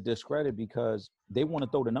doing a discredit because they want to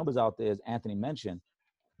throw the numbers out there, as Anthony mentioned.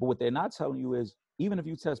 But what they're not telling you is, even if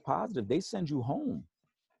you test positive, they send you home.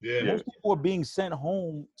 Yeah. Most people are being sent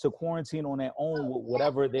home to quarantine on their own with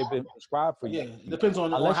whatever they've been prescribed for you. Yeah, it depends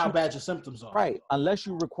on Unless how you- bad your symptoms are. Right. Unless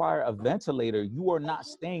you require a ventilator, you are not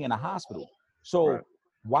staying in a hospital. So Right.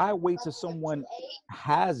 why wait till someone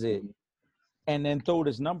has it and then throw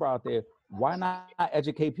this number out there? Why not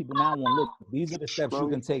educate people now on, look, these are the steps you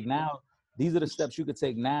can take now. These are the steps you could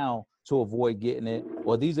take now to avoid getting it,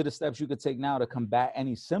 or these are the steps you could take now to combat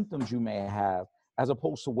any symptoms you may have, as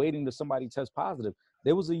opposed to waiting till somebody test positive.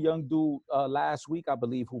 There was a young dude last week, I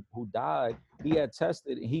believe, who died. He had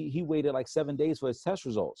tested. He waited like 7 days for his test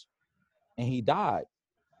results, and he died.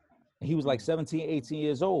 He was like 17, 18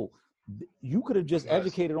 years old. You could have just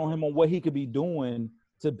educated on him on what he could be doing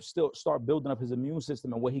to still start building up his immune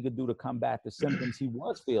system and what he could do to combat the symptoms he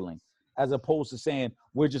was feeling, as opposed to saying,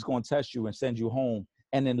 we're just going to test you and send you home,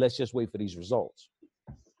 and then let's just wait for these results.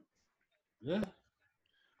 Yeah.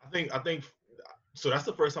 I think so. That's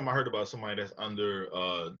the first time I heard about somebody that's under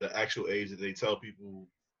the actual age that they tell people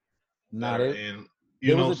Nah, that are there, in. there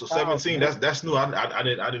You was know, a so child. 17. That's new. I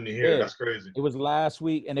didn't hear it. Yeah, That's crazy. it was last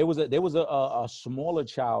week, and there was a smaller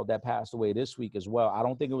child that passed away this week as well. I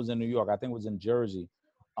don't think it was in New York. I think it was in Jersey.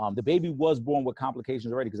 The baby was born with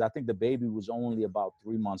complications already because I think the baby was only about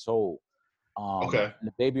 3 months old. Okay. And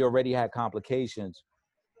the baby already had complications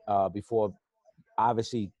before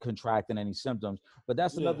obviously contracting any symptoms. But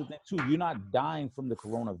that's Yeah. another thing too. You're not dying from the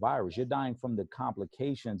coronavirus. You're dying from the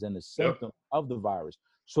complications and the Yep. symptoms of the virus.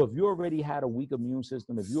 So if you already had a weak immune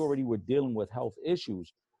system, if you already were dealing with health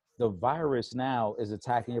issues, the virus now is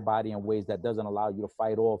attacking your body in ways that doesn't allow you to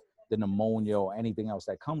fight off the pneumonia or anything else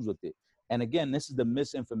that comes with it. And again, this is the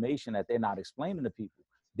misinformation that they're not explaining to people.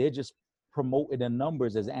 They're just promoting the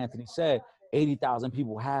numbers, as Anthony said, 80,000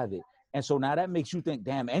 people have it. And so now that makes you think,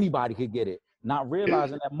 damn, anybody could get it. Not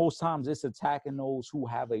realizing that most times it's attacking those who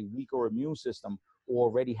have a weaker immune system or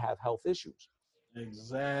already have health issues.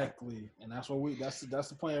 Exactly. And that's what that's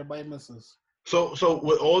the point everybody misses. So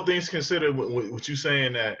with all things considered, what you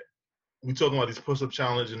saying that we talking about these push-up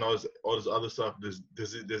challenge and all this other stuff, does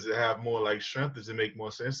it have more like strength? Does it make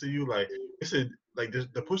more sense to you? Like it's like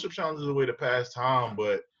the push-up challenge is a way to pass time,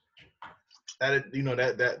 but that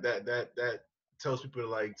that tells people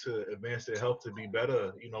to advance their health to be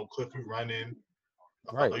better. Cliff, you running.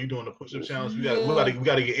 Right. Are you doing the push-up challenge? Yeah. We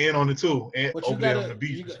gotta get in on it too. And But you over there gotta- on the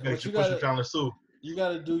beach, you got- you got but your you gotta- push-up challenge too. You got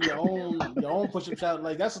to do your own push-up challenge.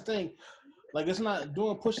 Like that's the thing. Like it's not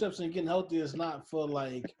doing push-ups and getting healthy is not for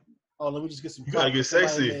like, oh, let me just get some. You gotta get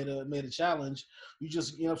sexy. Made a challenge. You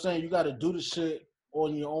just, you know what I'm saying. You got to do the shit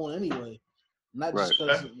on your own anyway. Not just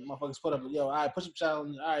because motherfuckers put up. Yo, all right, push-up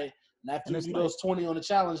challenge. All right, and after you do those 20 on the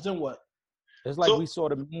challenge, then what? It's like we saw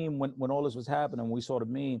the meme when all this was happening. We saw the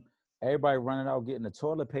meme. Everybody running out getting the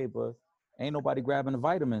toilet paper. Ain't nobody grabbing the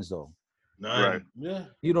vitamins though. None. Right. Yeah.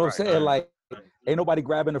 You know what I'm saying? None. Like, ain't nobody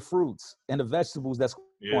grabbing the fruits and the vegetables that's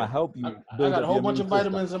going to help you. I got a whole bunch of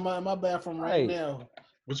vitamins in my bathroom right now.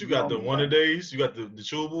 What you got? The One-A-Days? You got the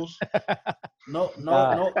chewables? No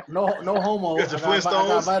homo. You got your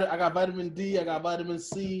Flintstones? I got vitamin D. I got vitamin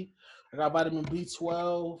C. I got vitamin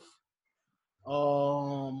B12.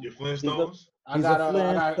 Your Flintstones? I got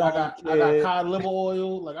cod liver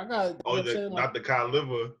oil. Like I got. Not the cod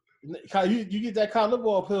liver. You get that cod liver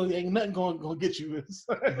oil pill, ain't nothing gonna get you.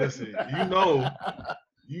 Listen, we know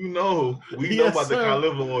about the cod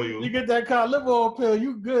liver oil. You get that cod liver oil pill,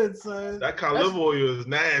 you good, son. That cod liver oil is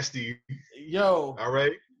nasty. Yo. All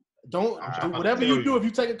right. Don't do whatever you do. If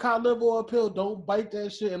you take a cod liver oil pill, don't bite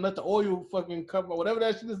that shit and let the oil fucking cover whatever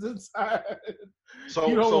that shit is inside.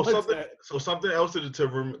 So something else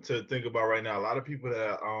to think about right now. A lot of people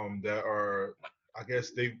that are, I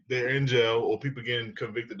guess they're in jail or people getting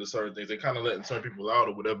convicted of certain things. They're kind of letting certain people out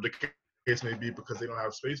or whatever the case may be because they don't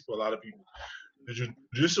have space for a lot of people. The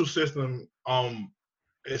judicial system,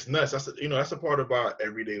 it's nuts. That's a part about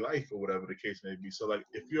everyday life or whatever the case may be. So like,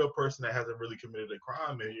 if you're a person that hasn't really committed a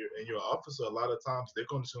crime and you're an officer, a lot of times they're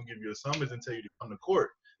just gonna give you a summons and tell you to come to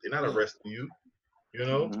court. They're not arresting you. You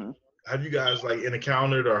know. Mm-hmm. Have you guys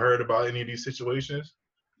encountered or heard about any of these situations?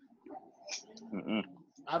 Mm-mm.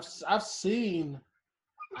 I've seen.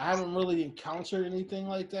 I haven't really encountered anything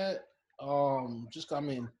like that. I just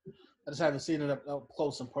haven't seen it up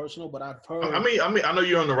close and personal. But I've heard. I mean, I know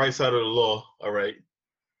you're on the right side of the law. All right.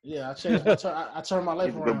 Yeah, I changed. I turned my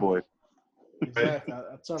life around. Good boy. Exactly.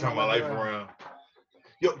 I turned my life around.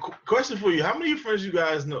 Yo, question for you: how many friends you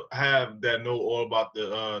guys have that know all about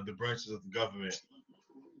the branches of the government?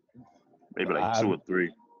 Maybe like 2 or 3.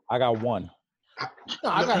 I got one. No,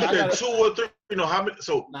 I got 2 or 3. How many?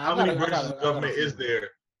 So how many branches of government is there?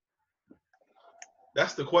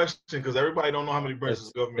 That's the question, because everybody don't know how many branches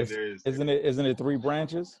of government there is. Isn't it 3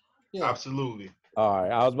 branches? Yeah. Absolutely. All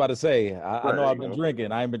right. I was about to say, I know I've been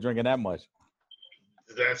drinking. I ain't been drinking that much.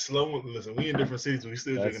 That's slow. Listen, we in different cities, we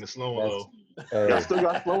still drinking the slow and low. Y'all still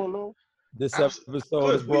got slow and low? This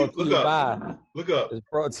episode is brought to you by. Look up. It's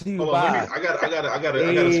brought to you Hold by. on, I gotta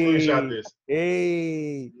screenshot this.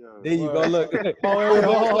 Hey, there you go. Look.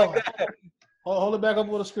 Hold it back up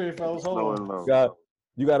on the screen, fellas. Hold on.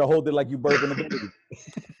 You gotta hold it like you burping the baby.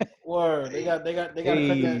 Word. They gotta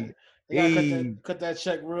cut that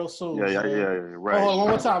check real soon. Yeah, right. Hold on, one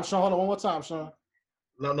more time, Sean.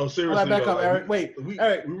 No, seriously. Hold that back up, Eric. Wait,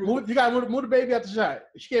 Eric, you gotta move the baby out the shot.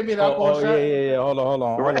 She can't be an alcohol shot. Yeah. Hold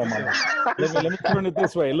on, man. Let me turn it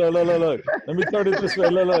this way. Look. Let me turn it this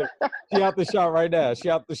way. Look. She out the shot right now.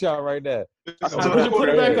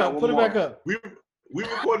 Put it back up. We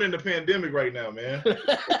recording in the pandemic right now, man.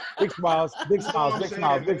 Big smiles, big That's all smiles, I'm big saying,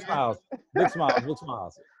 smiles, big man. smiles, big smiles, big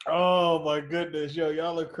smiles. Oh my goodness, yo,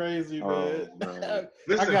 y'all are crazy, man. man.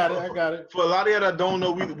 I got it. For a lot of y'all that don't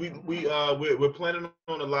know, we're planning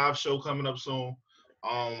on a live show coming up soon.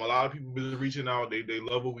 A lot of people been reaching out. They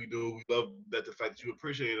love what we do. We love that the fact that you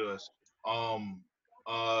appreciate us.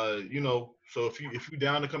 You know, so if you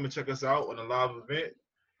down to come and check us out on a live event,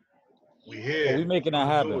 we here. Oh, we making that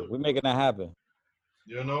happen. We making that happen.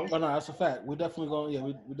 You know. Oh no, that's a fact. We're definitely going. Yeah,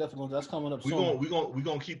 we definitely going. That's coming up soon. We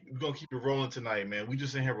gonna keep it rolling tonight, man. We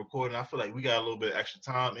just in here recording. I feel like we got a little bit of extra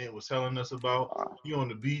time. Ant was telling us about. He on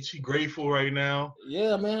the beach. He grateful right now.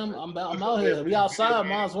 Yeah, man. I'm out here. We outside.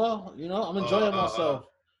 Might as well. You know, I'm enjoying myself.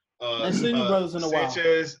 And see you brothers in a while.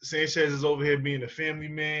 Sanchez is over here being a family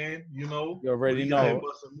man. You know. You already know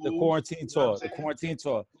the quarantine tour. The quarantine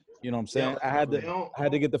tour. You know what I'm saying? I had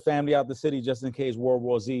to get the family out the city just in case World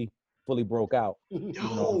War Z fully broke out. You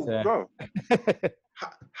know what I'm saying?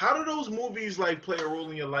 How do those movies like play a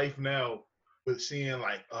role in your life now with seeing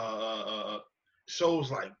like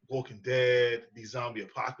shows like Walking Dead, the zombie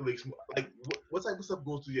apocalypse? Like what type of stuff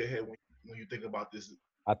goes through your head when you think about this?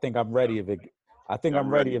 I think I'm ready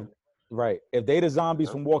I'm ready. If they the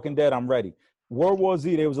zombies from Walking Dead, I'm ready. World War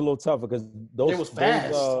Z, they was a little tougher because those was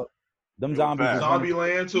fast. Them zombies. Zombie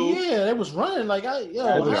Land too. Yeah, they was running like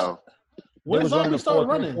when the zombies started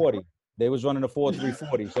running. They was running a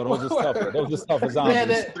 4.340, so those are tougher. Those are tougher zombies. I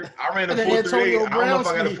ran a 4.3. I don't know if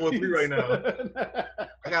I got a 4.3 right now.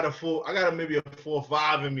 I got maybe a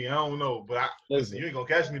 4.5 in me. I don't know, but listen, you ain't gonna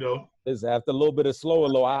catch me though. Listen, after a little bit of slower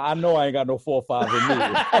low, I know I ain't got no 4.5 in me.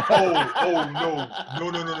 No.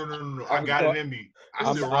 I got it in me.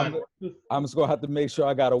 I'm just gonna have to make sure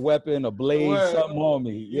I got a weapon, a blade, something on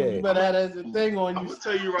me. Yeah. You better have that thing on you. I'm gonna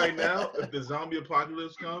tell you right now, if the zombie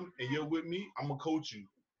apocalypse come and you're with me, I'm gonna coach you.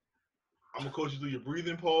 I'm gonna coach you through your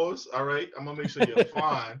breathing pause. All right. I'm gonna make sure you're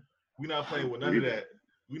fine. We're not playing with none of that.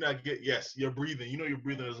 We not you're breathing. You know you're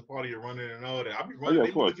breathing as a part of your running and all that. I'll be running.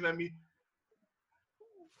 They be looking at me.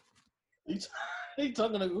 He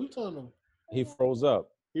talking to who talking to him? He froze up.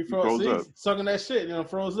 He froze up. Sucking that shit,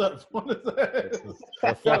 froze up. The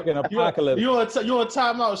fucking apocalypse. You on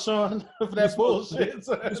timeout, Sean, for that bullshit.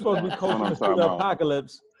 You're supposed to be coaching us through the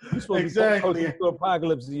apocalypse. You're supposed to be coaching us through the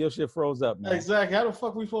apocalypse and your shit froze up, man. Exactly. How the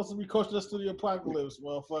fuck we supposed to be coaching us through the apocalypse,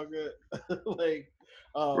 motherfucker?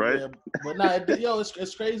 right? Man. But nah,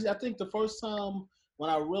 it's crazy. I think the first time when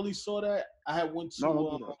I really saw that, I had went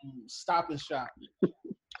to Stop and Shop.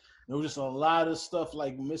 There was just a lot of stuff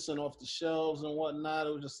like missing off the shelves and whatnot.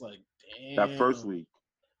 It was just like, damn. That first week.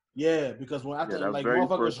 Yeah, because when I think like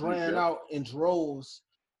motherfuckers ran out in droves.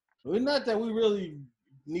 Not that we really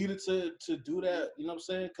needed to do that, you know what I'm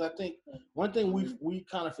saying? Because I think one thing we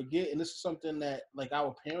kind of forget, and this is something that like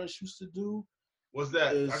our parents used to do. What's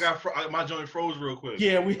that? I got my joint froze real quick.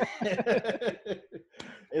 Yeah, we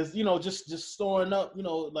is just storing up,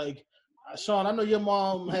 like Sean. I know your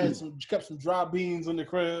mom had kept some dry beans in the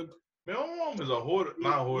crib. Man, my mom is a hoarder,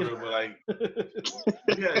 not hoarder, but like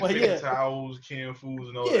paper towels, canned foods,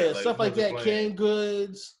 and all that. Yeah, stuff like that, canned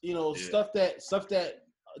goods, stuff that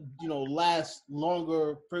lasts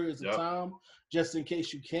longer periods of time, just in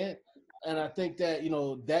case you can't. And I think that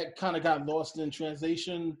that kind of got lost in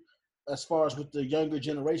translation as far as with the younger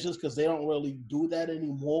generations, because they don't really do that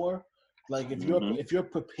anymore. Like if you're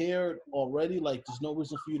prepared already, like there's no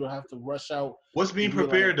reason for you to have to rush out. What's being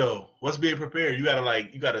prepared though? What's being prepared? You gotta.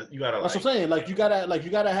 That's what I'm saying. Like you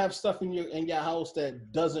gotta have stuff in your house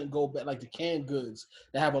that doesn't go bad, like the canned goods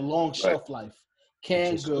that have a long shelf life.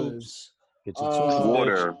 Canned goods,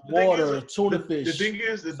 water, tuna fish. The thing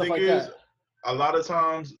is, a lot of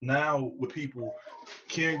times now with people,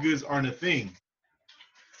 canned goods aren't a thing.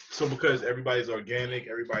 So because everybody's organic,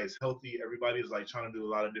 everybody's healthy, everybody's like trying to do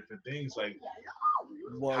a lot of different things. Like,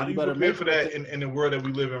 how do you prepare for that in the world that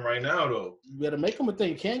we live in right now, though? You better make them a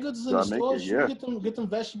thing. Canned goods is in the stores. Get them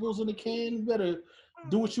vegetables in the can. You better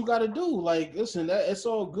do what you got to do. Like, listen, it's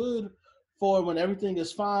all good for when everything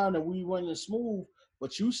is fine and we running smooth.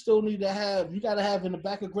 But you still need to have. You got to have in the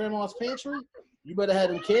back of grandma's pantry. You better have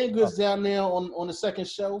them canned goods down there on the second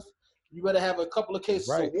shelf. You better have a couple of cases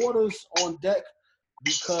of waters on deck.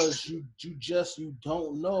 Because you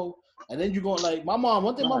don't know, and then you're going like my mom.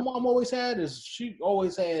 One thing my mom always had is she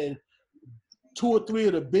always had 2 or 3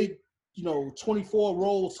 of the big, 24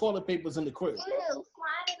 rolls toilet papers in the crib.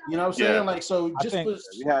 You know what I'm saying? Like so, we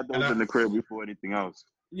had those in the crib before anything else.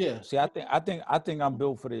 Yeah. See, I think I'm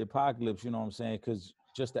built for the apocalypse. You know what I'm saying? Because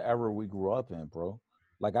just the era we grew up in, bro.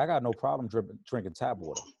 Like I got no problem drinking tap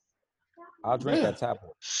water. I'll drink Yeah. that tap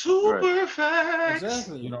water. Super facts.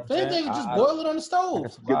 Exactly. You know what If I'm anything, saying? just I boil it on the can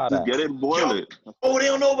stove. survive Just that. get it, boil Yo, it. Oh, they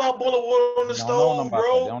don't know about boiling water on the They don't know nothing stove, about that. They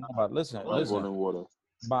bro. don't know about. Listen, Like listen. boiling water.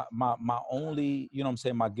 My only, you know what I'm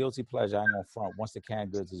saying, my guilty pleasure, I ain't gonna front. Once the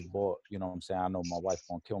canned goods is bought, you know what I'm saying, I know my wife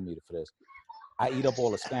gonna kill me for this. I eat up all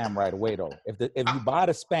the spam right away though. If you buy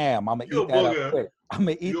the spam, I'm gonna You a eat that up booger. quick. I'm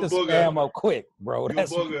gonna eat You the a booger. spam up quick, bro. You a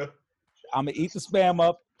That's booger. I'm gonna eat the spam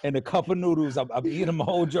up and a cup of noodles. I'm eating them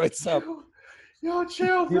whole joints up. Yo, chill,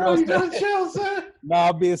 You know bro. what You I'm gotta saying? chill, son. Nah,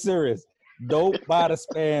 I'm being serious. Don't buy the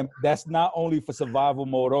spam. That's not only for survival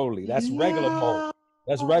mode only. That's regular mode.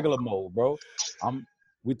 That's regular mode, bro.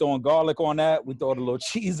 We throwing garlic on that. We throw a little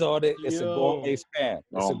cheese on it. It's a gourmet spam. It's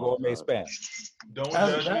Oh a my gourmet God. spam. Don't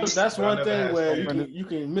judge me. That's but I one never thing had where spam. you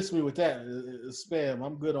can miss me with that. Spam.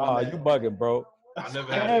 I'm good on that. You bugging, bro. I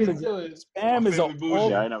never I had can't Spam is do it. spam My is a family bougie. all,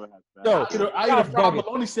 Yeah, I never had spam. yo. I eat Stop a fried bugging.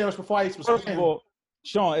 bologna sandwich before I eat some First of spam. all,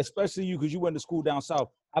 Sean, especially you because you went to school down south.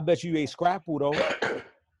 I bet you ate scrapple though.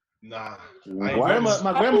 Nah. What? I ain't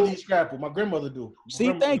My grandmother eats scrapple. My grandmother do. My See,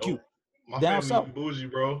 grandmother thank do. you. My Down family south. bougie,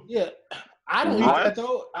 bro. Yeah, I don't eat What? that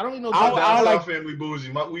though. I don't eat no I My don't- scrapple. down south like- family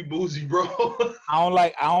bougie. We bougie, bro. I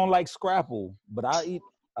don't like scrapple, but I eat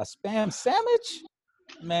a spam sandwich.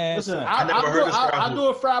 Man, Listen, son. I never heard of I'll scrapple. do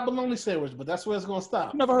a fried bologna sandwich, but that's where it's gonna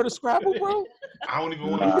stop. You never heard of scrapple, bro? I don't even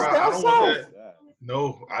want to Nah. fry. I don't want Down that.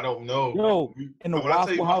 No, I don't know. Yo, in the when I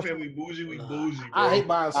tell you Waffle my House. family bougie, we bougie, bro. I hate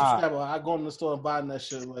buying some Nah. scrapple. I go in the store and buying that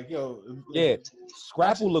shit. Like, yo, Yeah,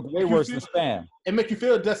 scrapple look way You worse feel- than spam. it make you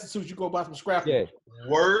feel destitute. You go buy some scrapple. Yeah,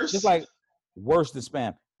 Worse. just like worse than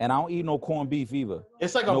spam. And I don't eat no corned beef either.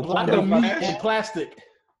 It's like No a block corned of beef. meat in plastic.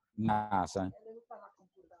 Nah, son.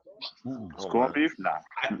 Mm-mm. It's corned beef? Nah.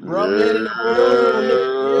 Bro, man, in the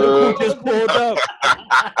Look who just pulled up.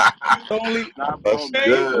 Only. Nah, That's bro,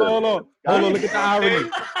 good. Hold on. Look at the irony.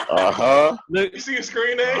 Uh-huh. Look, You see a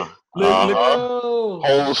screen name? look. Oh,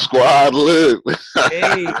 Whole squad lit.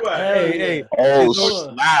 Hey, Hey, hey. Oh, It's hold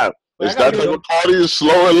on. snap. Wait, Is I gotta that get type of party is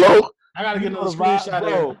slow and low? I gotta You get know another the vibes, screenshot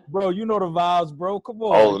bro. in. Bro, you know the vibes, bro. Come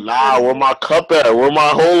on. Oh, nah. Where my cup at? Where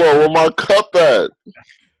my cup at?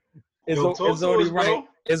 Yo, talk It's to already us, bro. right.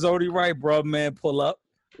 It's already right, bro, man. Pull up.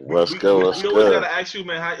 Let's go. Let's We always go. gotta ask you,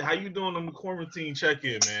 man. How you doing on the quarantine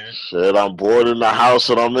check-in, man? Shit, I'm bored in the house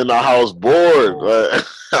and I'm in the house bored. Like,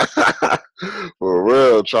 for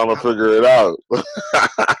real, trying to figure it out.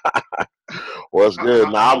 What's good?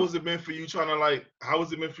 How Now, has it been for you trying to like? How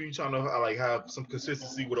has it been for you trying to like have some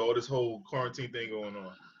consistency with all this whole quarantine thing going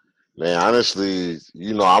on? man, honestly,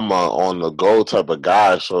 I'm a on the go type of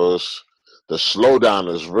guy, so the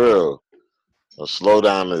slowdown is real. The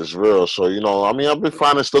slowdown is real. So, I've been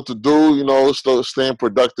finding stuff to do, still staying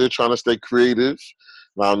productive, trying to stay creative.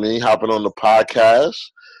 You know what I mean? Hopping on the podcast.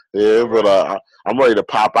 Yeah, but I'm ready to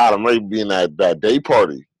pop out. I'm ready to be in that day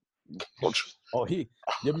party. Oh,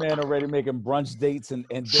 your man already making brunch dates and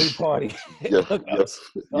day party. You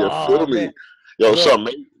Oh, feel me? man. Yo, Look. son,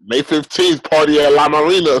 May 15th party at La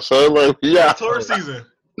Marina, son. Like, yeah. That's tourist season.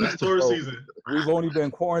 That's tourist Bro. season. We've only been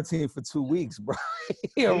quarantined for 2 weeks, bro.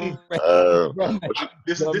 Uh,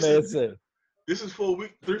 This is 4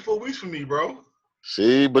 weeks, 3-4 weeks for me, bro.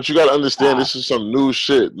 See, but you gotta understand, this is some new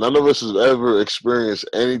shit. None of us has ever experienced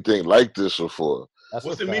anything like this before.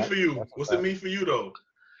 What's it mean for you? What's it mean for you though?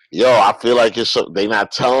 Yo, I feel like they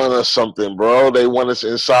not telling us something, bro. They want us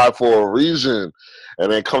inside for a reason.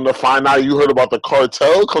 And then come to find out, you heard about the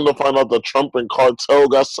cartel. Come to find out the Trump and cartel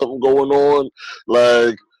got something going on.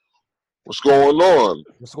 Like, what's going on?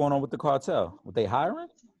 What's going on with the cartel? Were they hiring?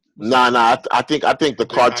 Nah. I think the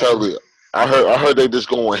cartel. I heard they just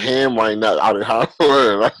going ham right now. I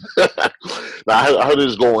heard they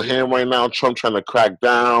just going ham right now. Trump trying to crack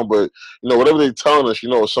down, but whatever they telling us,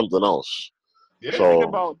 it's something else. Yeah. Think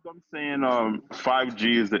about them saying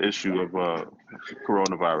 5G is the issue of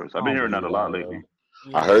coronavirus. I've been hearing that a lot lately.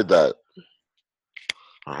 I heard that.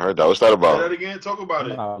 What's that Say about? that again. Talk about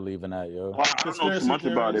I'm it. not leaving that, yo. Well, I don't know too much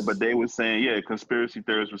about it, but they were saying, conspiracy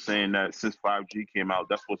theorists were saying that since 5G came out,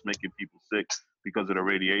 that's what's making people sick because of the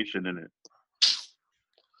radiation in it.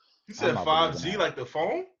 You said I'm not 5G believing that. like the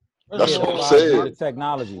phone? That's what I'm 5G, saying. the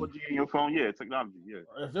technology. 4G in your phone, technology,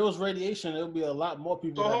 If it was radiation, it would be a lot more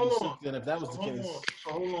people So that hold be on. sick than if that was the case.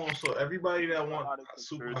 Hold on. So everybody that wants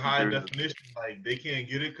super high definition, like they can't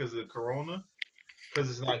get it because of Corona, because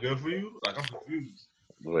it's not good for you. Like I'm confused.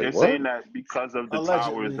 Wait, They're what? saying that because of the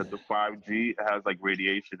Allegedly. towers, that the 5G has like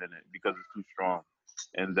radiation in it because it's too strong,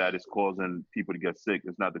 and that it's causing people to get sick.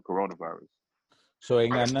 It's not the coronavirus. So it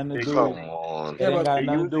ain't got nothing to do. Come on. It ain't got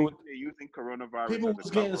nothing to do with. They're using coronavirus. People as a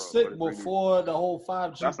was getting cover-up, sick but it's really- before the whole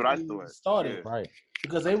 5G That's what I thing thought. started. Right.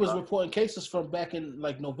 Because they was reporting cases from back in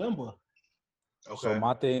like November. Okay. So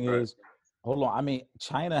my thing is, Hold on. I mean,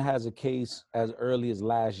 China has a case as early as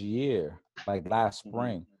last year, like last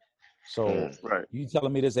spring. So Mm. Right. you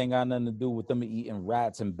telling me this ain't got nothing to do with them eating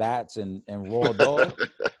rats and bats and raw dog?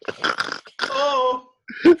 Oh,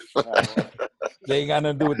 They ain't got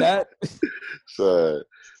nothing to do with that. So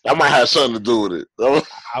that might have something to do with it.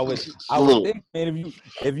 I would Little. think, man,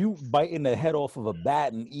 if you biting the head off of a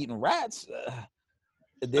bat and eating rats,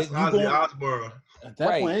 that's you Ozzy going Osbourne. At that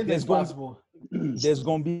Right, point, anything's possible. there's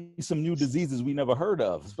gonna be some new diseases we never heard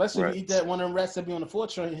of. Especially if Right. you eat that one of them rats that be on the 4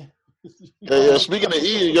 train. Yeah. Speaking of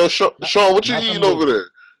eating, yo, Sean, what you Not them eating little- over there?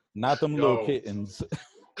 Not them Yo. little kittens.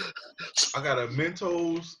 I got a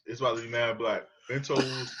Mentos. It's about to be mad black.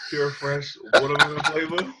 Mentos pure fresh watermelon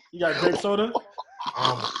flavor. You got grape soda?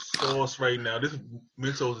 I'm sauce right now. This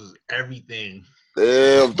Mentos is everything.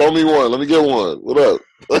 Damn, throw me one. Let me get one. What up?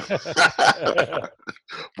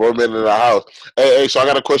 Bro, been in the house. Hey, so I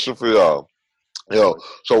got a question for y'all. Yo,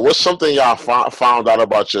 so what's something y'all found out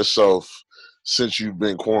about yourself since you've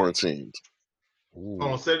been quarantined? Hold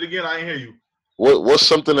on, say it again. I ain't hear you. What's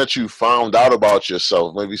something that you found out about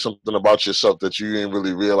yourself? Maybe something about yourself that you didn't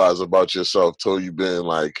really realize about yourself till you've been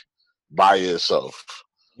like by yourself.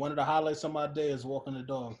 One of the highlights of my day is walking the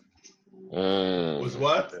dog. Was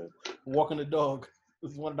what? Walking the dog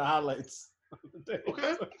is one of the highlights of the day.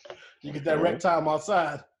 Okay. You get that rec time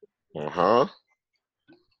outside. Uh-huh.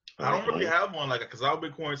 I don't really have one like because I've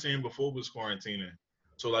been quarantined before it was quarantining.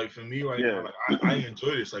 So like for me right now, like I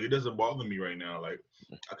enjoy this. Like it doesn't bother me right now. Like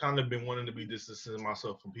I kind of been wanting to be distancing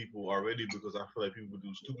myself from people already because I feel like people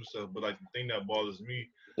do stupid stuff. But like the thing that bothers me,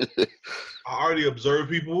 I already observe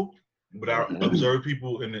people, but I observe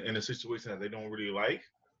people in a situation that they don't really like.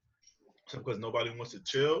 So because nobody wants to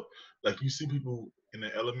chill. Like you see people in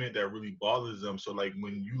an element that really bothers them. So like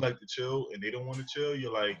when you like to chill and they don't want to chill,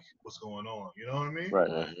 you're like, what's going on? You know what I mean? Right.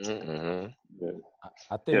 Mm-hmm.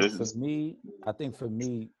 I think this for is-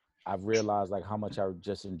 me, I've realized like how much I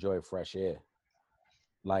just enjoy fresh air.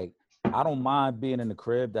 Like I don't mind being in the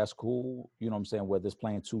crib. That's cool. You know what I'm saying? Whether it's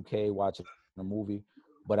playing 2K, watching a movie.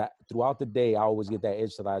 But throughout the day, I always get that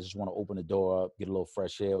itch that I just want to open the door up, get a little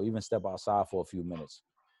fresh air, or even step outside for a few minutes.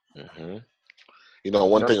 Mm-hmm. You know,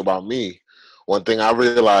 one thing about me, one thing I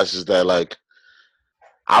realized is that like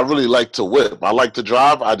I really like to whip. I like to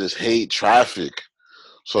drive. I just hate traffic.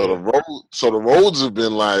 So the roads have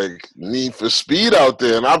been like Need for Speed out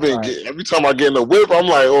there, and I've been every time I get in the whip, I'm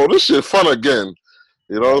like, oh, this shit fun again,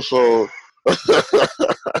 you know. So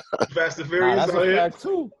Fast and Furious that's out a here. fact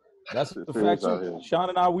too. That's a fact out too. here. Sean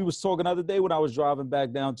and I, we was talking the other day when I was driving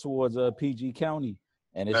back down towards PG County,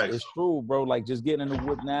 and it's true, bro. Like just getting in the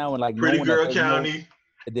whip now and like Pretty knowing Girl that County.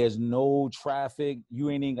 there's no traffic. You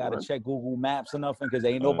ain't even got to check Google Maps or nothing because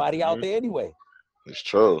ain't nobody out there anyway. it's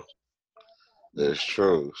true. It's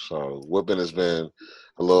true. So whipping has been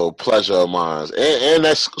a little pleasure of mine, and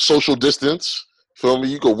that's social distance. Feel me?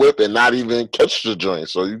 You could whip and not even catch the joint,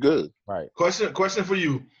 so you good. Right. Question for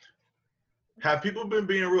you. Have people been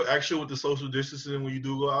being real extra with the social distancing when you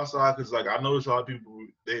do go outside? Because like I notice a lot of people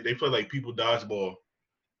they play like people dodgeball.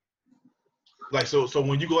 Like so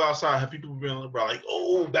when you go outside, have people been like,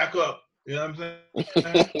 oh, back up? You know what I'm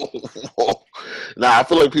saying? Nah, I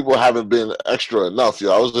feel like people haven't been extra enough.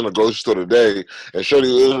 Yo, I was in a grocery store today, and Shorty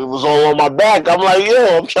it was all on my back. I'm like,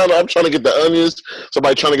 yo, I'm trying to get the onions.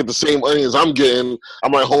 Somebody trying to get the same onions I'm getting.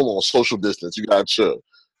 I'm like, hold on, social distance. You gotta chill.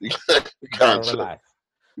 You gotta chill. Relax.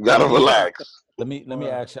 You gotta relax. Let me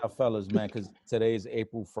ask y'all fellas, man, because today's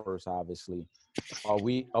April 1st, obviously. Are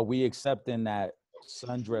we accepting that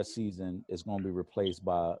sundress season is going to be replaced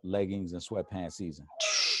by leggings and sweatpants season?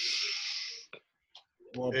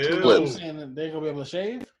 Well, Ew. saying that they're gonna be able to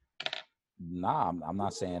shave? Nah, I'm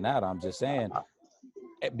not saying that. I'm just saying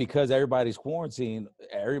because everybody's quarantined,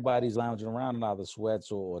 everybody's lounging around in either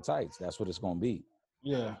sweats or tights. That's what it's going to be.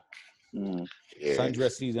 Yeah. Yeah.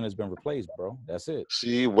 Sundress season has been replaced, bro. That's it.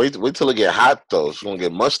 See, wait till it get hot though. It's gonna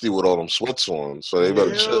get musty with all them sweats on. So they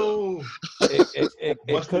better chill.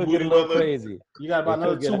 It could get a little crazy. You got about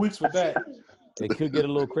another 2 weeks with that. It could get a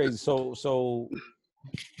little crazy. So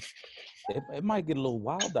it might get a little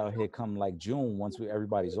wild out here come like June once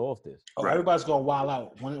everybody's off this. Oh, everybody's gonna wild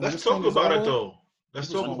out. Let's talk about it though. Let's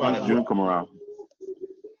talk about it. June come around.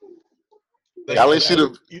 Like, Y'all ain't see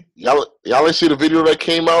the video that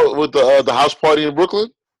came out with the house party in Brooklyn?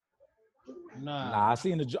 Nah, I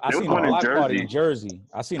seen the one in block party Jersey. in Jersey.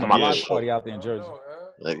 I seen the I'm about block to show. party out there in Jersey.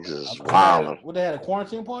 Niggas is wildin'. What, they had a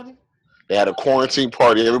quarantine party? They had a quarantine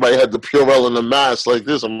party. Everybody had the Purell and the mask like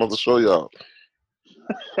this. I'm about to show y'all.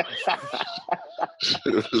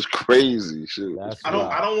 It was crazy. Shit. That's I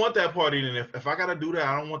wild. don't want that party. And if I gotta do that,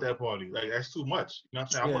 I don't want that party. Like that's too much. You know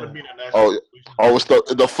what I'm saying? I want to be in a national situation. Oh, it's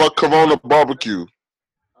the fuck Corona barbecue.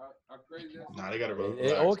 Nah, they gotta relax.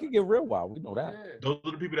 It can get real wild. We know that. Those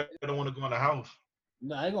are the people that don't want to go in the house.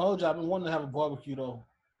 Nah, I ain't gonna hold you. I've been wanting to have a barbecue though.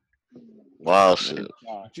 Wow, shit.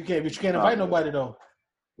 But you can't invite nobody though.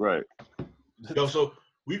 Right. Yo, so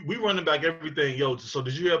we running back everything. Yo, so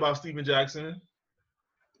did you hear about Steven Jackson?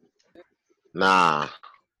 Nah,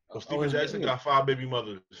 So Steven it's Jackson weird. got 5 baby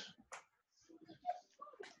mothers.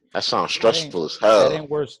 that sounds stressful as That hell. ain't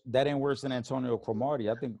worse. That ain't worse than Antonio Cromartie.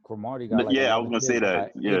 I think Cromartie got like Yeah, I was 11 gonna say kids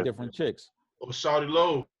that. by 8 Yeah. different chicks. Oh, Shawty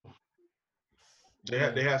Low. They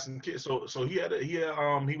had some kids. So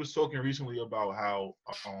he was talking recently about how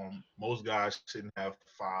most guys shouldn't have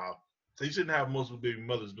 5. So you shouldn't have multiple baby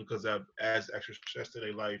mothers because that adds extra stress to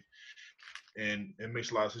their life, and it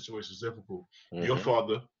makes a lot of situations difficult. Your Mhm.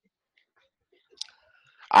 father.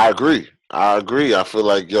 I agree. I feel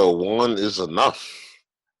like one is enough.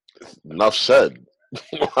 Enough said.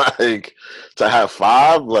 Like to have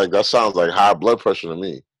 5, like that sounds like high blood pressure to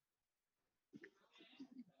me.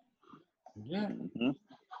 Yeah, Mhm.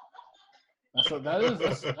 that's a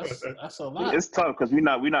lot. It's tough because we're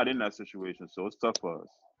not in that situation, so it's tough for us.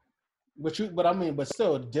 But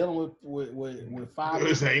still dealing with 5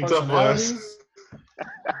 This different ain't tough for us.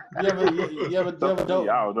 personalities. You ever Tough for me,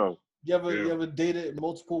 I don't know. you ever dated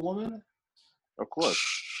multiple women? Of course.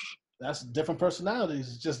 That's different personalities.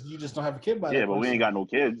 It's just you just don't have a kid by Yeah, that but we person. ain't got no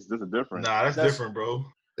kids. This is different. Nah, that's different, bro.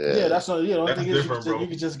 Yeah, that's not. The only That's thing is different, bro. you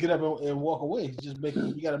can just get up and walk away. You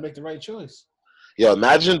got to make the right choice. Yo,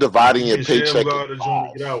 imagine dividing your You can share paycheck. with God to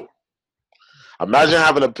join to get out. Imagine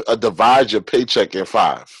having a divide your paycheck in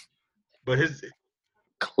 5. But his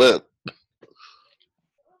Clip.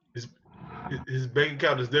 bank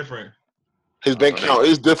account is different. His bank account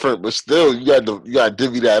is different, but still, you got to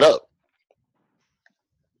divvy that up.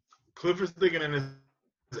 Cliff is thinking in his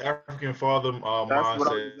African father That's what I was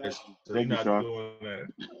mindset, asking. so he's Thank you, not Sean. doing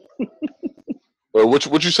that.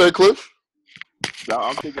 What you say, Cliff?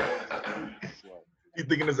 I'm thinking. He's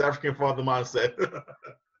thinking his African father mindset.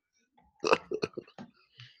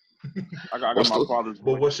 I got What's my the- father's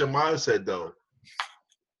But voice. what's your mindset though?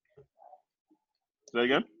 Say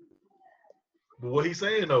again? But what he's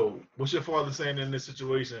saying though, what's your father saying in this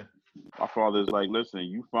situation? My father's like, listen,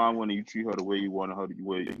 you find one and you treat her the way you want her, the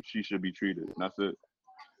way she should be treated. And that's it.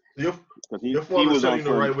 Your, 'Cause your he father's was telling on you the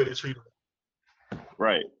some, right way to treat him.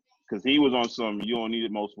 right. Because he was on some, you don't need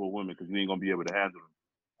multiple women because you ain't going to be able to handle them.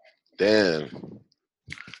 Damn.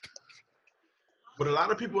 But a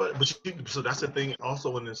lot of people, so that's the thing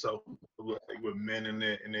also in itself, like with men and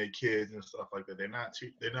their kids and stuff like that. They're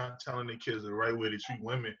not telling their kids the right way to treat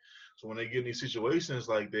women. So when they get in these situations,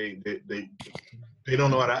 like they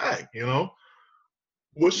don't know how to act. You know,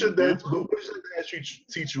 what should that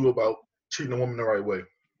teach you about treating a woman the right way?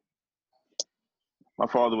 My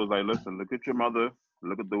father was like, listen, look at your mother,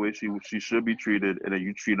 look at the way she should be treated, and then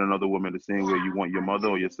you treat another woman the same way you want your mother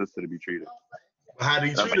or your sister to be treated. How do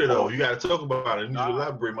you treat her though? You got to talk about it. You need to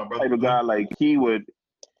elaborate, my brother. Type of guy, like he would,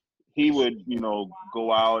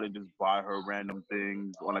 go out and just buy her random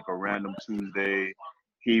things on like a random Tuesday.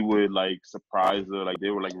 He would like surprise her, like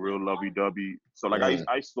they were like real lovey-dovey. So like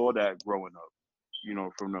I saw that growing up,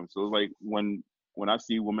 from them. So it's like when I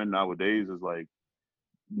see women nowadays, is like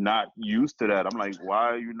not used to that. I'm like, why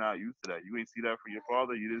are you not used to that? You ain't see that from your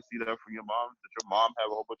father. You didn't see that from your mom. Did your mom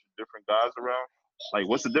have a whole bunch of different guys around? Like,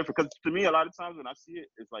 what's the difference? Because to me, a lot of times when I see it,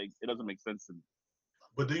 it's like it doesn't make sense to me.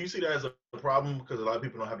 But do you see that as a problem? Because a lot of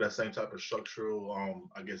people don't have that same type of structural,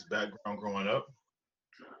 background growing up.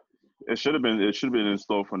 It should have been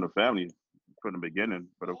installed from the family from the beginning.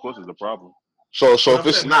 But of course, it's a problem. So But if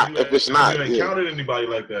it's not, have you encountered anybody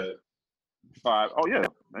like that? Oh yeah,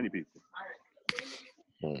 many people.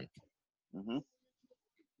 Hmm.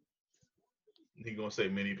 He gonna say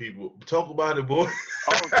many people. Talk about it, boy.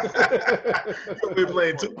 Oh, You've been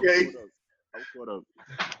playing 2K. I'm caught up.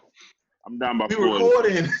 I'm down by We 40.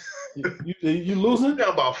 recording. You losing? Down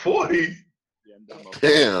about 40. Yeah, I'm down by 40.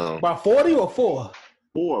 Damn. By 40 or 4?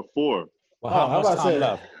 4. Well, Oh, how how much about time say-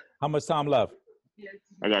 left? How much time left?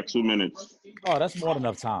 I got 2 minutes. Oh, that's more than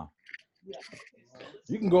enough time.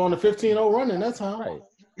 You can go on the 15-0 run in that time. Right.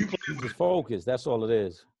 You just focus. That's all it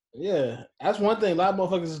is. Yeah, that's one thing a lot of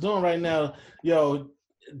motherfuckers is doing right now. Yo,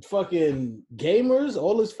 fucking gamers,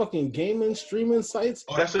 all this fucking gaming streaming sites.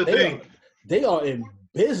 Oh, that's the thing. They are in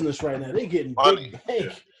business right now. They getting big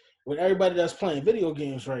bank with everybody that's playing video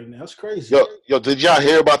games right now. It's crazy. Yo, did y'all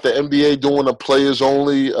hear about the NBA doing a players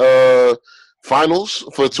only finals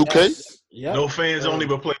for 2K? Yes. Yep. No fans only,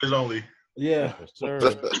 but players only. Yeah. Yes, sir.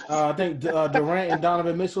 I think Durant and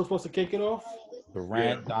Donovan Mitchell supposed to kick it off.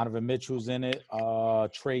 Durant, Donovan Mitchell's in it.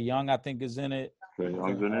 Trey Young, I think, is in it. Trae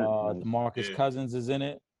Young's in it. DeMarcus Yeah. Cousins is in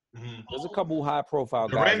it. Mhm. There's a couple high profile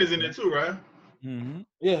guys. Durant is in it too, right? Mm-hmm.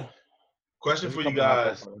 Yeah. Question There's a for you couple high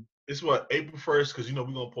guys. profile. It's what, April 1st, because we're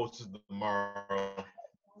gonna post this tomorrow.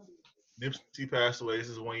 Nipsey passed away. This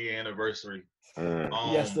is 1 year anniversary.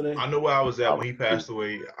 Yesterday. I know where I was at when he passed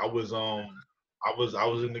away. I was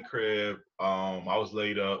in the crib. I was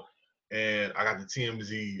laid up, and I got the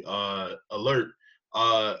TMZ alert.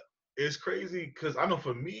 It's crazy because I know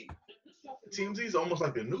for me, TMZ is almost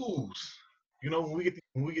like the news. You know, when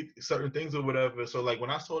we get certain things or whatever. So like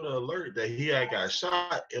when I saw the alert that he had got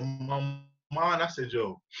shot, in my mind I said,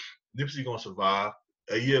 "Yo, Nipsey gonna survive."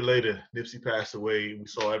 A year later, Nipsey passed away. We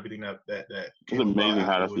saw everything that It's came about amazing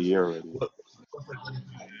how that's a afterwards. year already.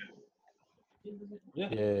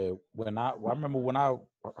 Yeah, I remember when I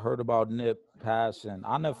heard about Nip passing,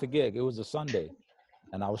 I'll never forget. It was a Sunday,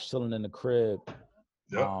 and I was chilling in the crib.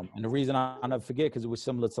 Yep. And the reason I'll never forget because it was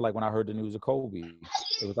similar to like when I heard the news of Kobe.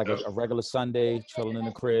 It was like a regular Sunday, chilling in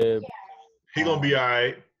the crib. He gonna be all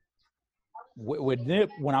right. With Nip,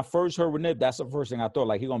 when I first heard with Nip, that's the first thing I thought.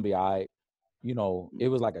 Like he gonna be all right. You know, it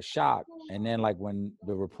was like a shock. And then like when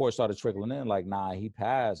the report started trickling in, like, nah, he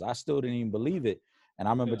passed. I still didn't even believe it. And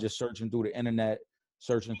I remember just searching through the internet,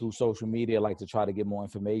 searching through social media, like to try to get more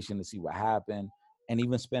information to see what happened. And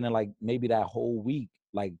even spending like maybe that whole week,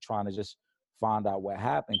 like trying to just find out what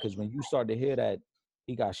happened. Because when you start to hear that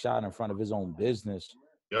he got shot in front of his own business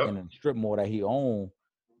in a strip mall that he owned,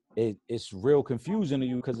 it's real confusing to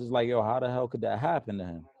you because it's like, yo, how the hell could that happen to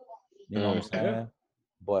him? You know what I'm saying? Yeah.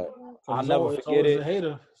 But I'll It's never always, forget it's always it. a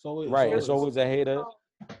hater. It's always a hater.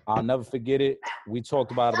 I'll never forget it. We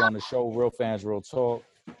talked about it on the show, Real Fans, Real Talk.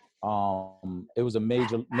 It was a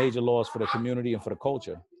major loss for the community and for the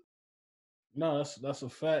culture. No, that's a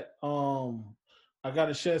fact. I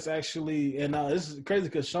got a chance actually, and this is crazy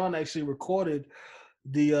because Sean actually recorded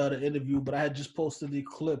the interview, but I had just posted the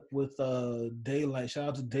clip with Daylight. Shout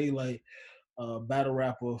out to Daylight, battle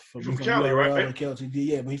rapper from Cali, URL right? and KLTD.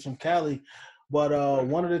 Yeah, but he's from Cali. But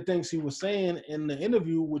one of the things he was saying in the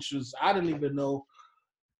interview, which was I didn't even know,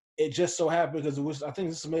 it just so happened because it was, I think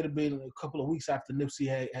this may have been a couple of weeks after Nipsey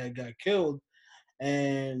had got killed.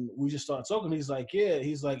 And we just started talking. He's like,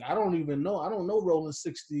 I don't even know. I don't know Rolling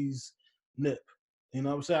 60s Nip. You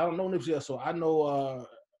know what I'm saying? I don't know Nipsey. So I know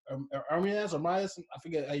Ermias or Myas. I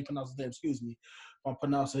forget how you pronounce his name. Excuse me if I'm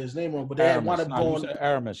pronouncing his name wrong. But they had wound up going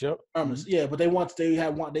Aramis, yep. Aramis, yeah. But they went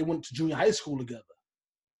to junior high school together,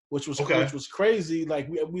 which was crazy. Like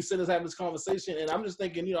we sit us having this conversation, and I'm just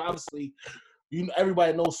thinking, you know, obviously, you know,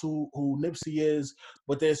 everybody knows who Nipsey is,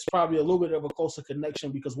 but there's probably a little bit of a closer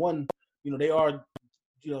connection because one, you know, they are,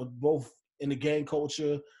 you know, both in the gang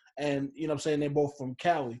culture, and you know what I'm saying, they're both from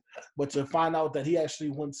Cali. But to find out that he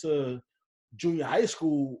actually went to junior high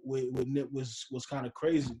school with Nip was kind of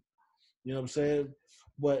crazy. You know what I'm saying?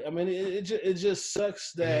 But I mean, it just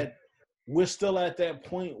sucks that we're still at that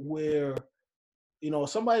point where, you know,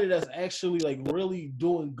 somebody that's actually like really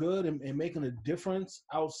doing good and making a difference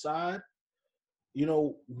outside, you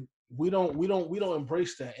know, we don't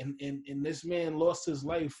embrace that. And this man lost his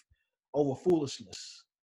life over foolishness,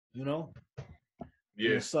 you know? Yeah.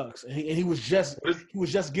 And it sucks. And he was just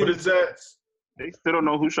getting. What is that? They still don't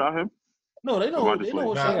know who shot him. No, they know. They know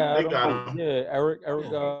who shot him. They got him. Yeah, Eric.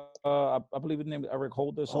 I believe his name is Eric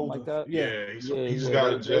Holder, something like that. Yeah, he just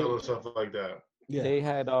got in jail or something like that. Yeah. They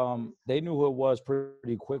had they knew who it was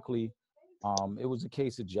pretty quickly. It was a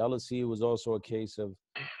case of jealousy. It was also a case of,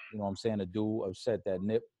 you know what I'm saying, a dude upset that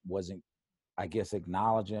Nip wasn't, I guess,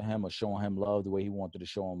 acknowledging him or showing him love the way he wanted to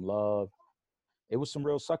show him love. It was some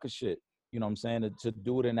real sucker shit. You know what I'm saying? To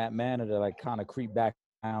do it in that manner, to like kind of creep back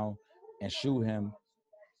down and shoot him.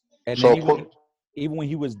 And So then even when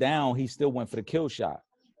he was down, he still went for the kill shot.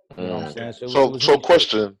 You know what I'm saying?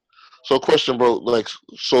 So question, bro. Like,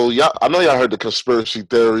 so y'all, I know y'all heard the conspiracy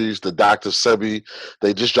theories, the Dr. Sebi.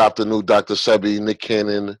 They just dropped a new Dr. Sebi, Nick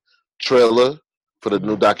Cannon trailer for the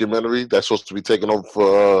new documentary that's supposed to be taking over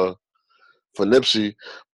for Nipsey.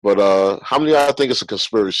 But how many of y'all think it's a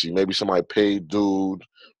conspiracy? Maybe somebody paid dude.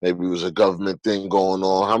 Maybe it was a government thing going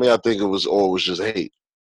on. How many of y'all think it was, or it was just hate?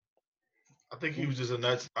 I think he was just a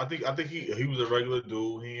nuts. I think he was a regular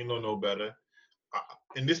dude. He didn't know no better.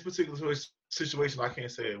 In this particular situation, I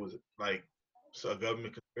can't say it was like a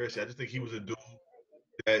government conspiracy. I just think he was a dude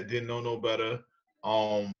that didn't know no better.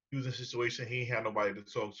 He was in a situation he had nobody to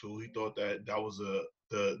talk to. He thought that was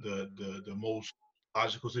the most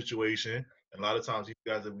logical situation. And a lot of times, these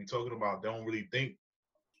guys that we talking about don't really think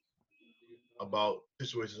about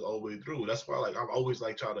situations all the way through. That's why, like, I'm always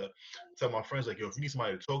like try to tell my friends, like, yo, if you need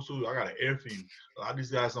somebody to talk to, I got an ear for you. A lot of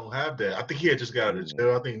these guys don't have that. I think he had just got out of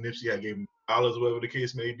jail. I think Nipsey had gave him dollars, whatever the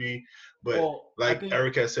case may be. But Well, I like think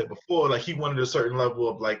Eric had said before, like he wanted a certain level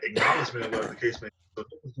of like acknowledgement, whatever the case may be. So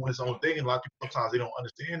he's doing his own thing, and a lot of people sometimes they don't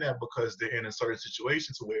understand that because they're in a certain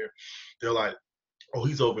situation to where they're like, oh,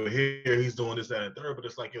 he's over here, he's doing this, that, and third. But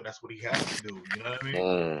it's like, yo, that's what he has to do. You know what I mean?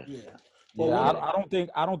 Mm. yeah. Yeah, Well,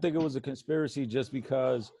 I don't think it was a conspiracy just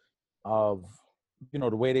because of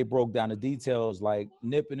the way they broke down the details. Like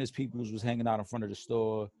Nip and his peoples was hanging out in front of the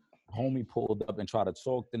store. Homie pulled up and tried to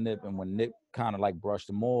talk to Nip, and when Nip kind of like brushed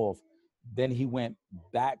him off, then he went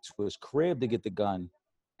back to his crib to get the gun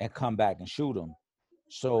and come back and shoot him.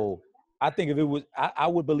 So I think if it was, I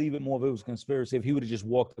would believe it more if it was a conspiracy if he would have just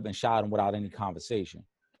walked up and shot him without any conversation.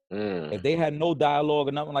 Mm. If they had no dialogue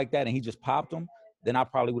or nothing like that, and he just popped him, then I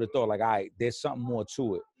probably would have thought like, all right, there's something more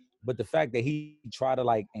to it. But the fact that he tried to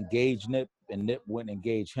like engage Nip and Nip wouldn't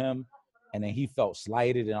engage him, and then he felt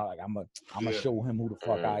slighted and like I'm gonna show him who the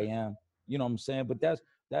fuck I am. You know what I'm saying? But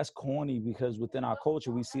that's corny because within our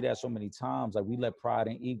culture we see that so many times. Like we let pride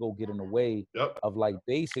and ego get in the way of like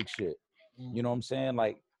basic shit. You know what I'm saying?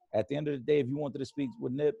 Like at the end of the day, if you wanted to speak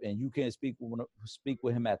with Nip and you can't speak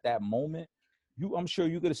with him at that moment, I'm sure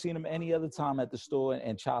you could have seen him any other time at the store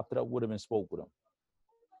and chopped it up with him and spoke with him.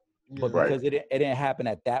 But Right. because it didn't happen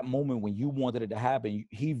at that moment when you wanted it to happen,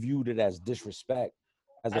 he viewed it as disrespect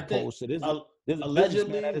as opposed to this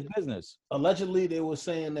businessman at his business. Allegedly, they were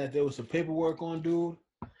saying that there was some paperwork on dude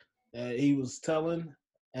that he was telling,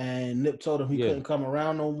 and Nip told him he couldn't come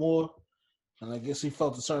around no more. And I guess he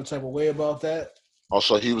felt a certain type of way about that.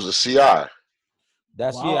 Also, he was a CI.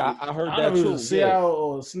 That's I heard I that don't know too. If he was a CI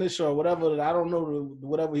or snitch or whatever. I don't know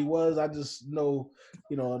whatever he was. I just know,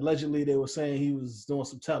 allegedly they were saying he was doing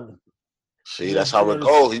some telling. See, that's how it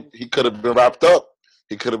goes. He could have been wrapped up.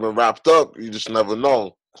 He could have been wrapped up. You just never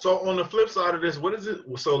know. So on the flip side of this, what is it?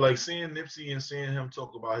 So like seeing Nipsey and seeing him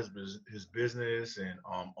talk about his business and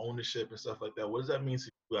ownership and stuff like that. What does that mean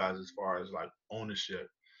to you guys as far as like ownership,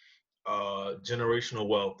 generational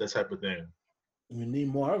wealth, that type of thing? We need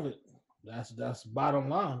more of it. That's bottom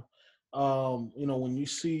line. When you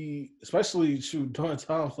see, especially during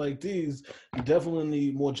times like these, you definitely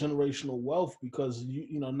need more generational wealth because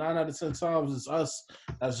 9 out of 10 times it's us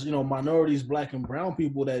as minorities, black and brown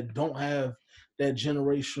people that don't have that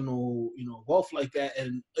generational wealth like that,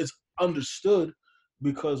 and it's understood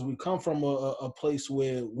because we come from a place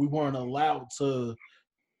where we weren't allowed to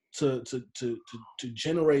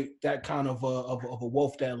generate that kind of a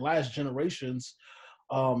wealth that lasts generations.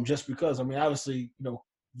 Just because, obviously,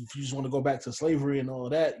 if you just want to go back to slavery and all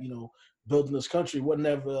of that, building this country, we're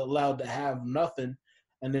never allowed to have nothing.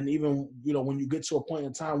 And then even, when you get to a point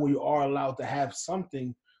in time where you are allowed to have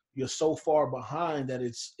something, you're so far behind that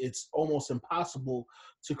it's almost impossible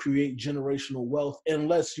to create generational wealth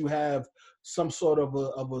unless you have some sort of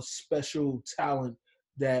a special talent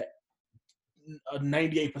that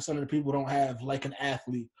 98% of the people don't have, like an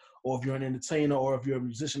athlete, or if you're an entertainer, or if you're a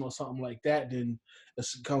musician or something like that, then it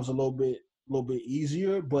becomes a little bit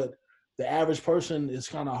easier. But the average person is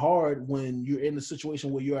kind of hard when you're in a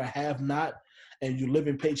situation where you're a have-not and you're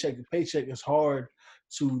living paycheck to paycheck. It's hard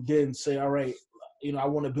to then say, all right, I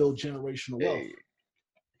want to build generational wealth.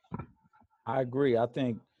 I agree. I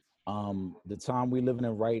think the time we're living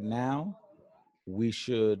in right now, we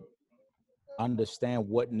should understand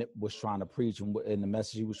what Nip was trying to preach and the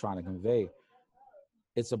message he was trying to convey.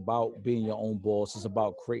 It's about being your own boss. It's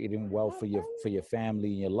about creating wealth for your family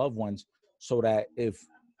and your loved ones, so that if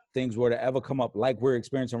things were to ever come up like we're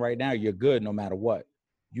experiencing right now, you're good no matter what.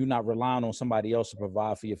 You're not relying on somebody else to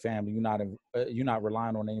provide for your family. You're not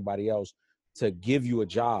relying on anybody else to give you a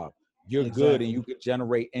job. You're good and you can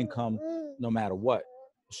generate income no matter what.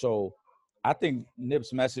 So I think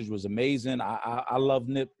Nip's message was amazing. I love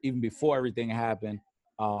Nip even before everything happened.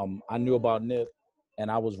 I knew about Nip and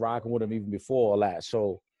I was rocking with him even before all that.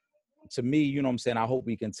 So to me, you know what I'm saying, I hope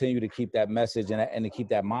we continue to keep that message and to keep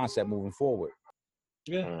that mindset moving forward.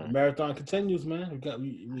 Yeah, the marathon continues, man.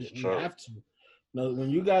 We have to. When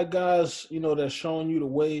you got guys, that's showing you the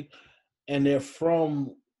way and they're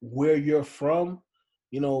from where you're from,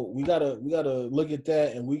 we gotta look at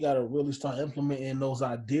that, and we gotta really start implementing those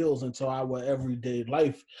ideals into our everyday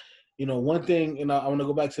life. One thing, I want to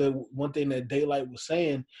go back to one thing that Daylight was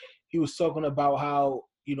saying. He was talking about how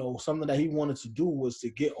something that he wanted to do was to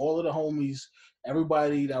get all of the homies,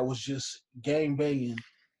 everybody that was just gang banging,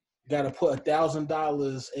 got to put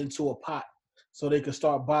 $1,000 into a pot so they could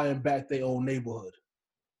start buying back their own neighborhood.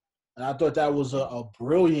 And I thought that was a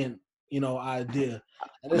brilliant idea.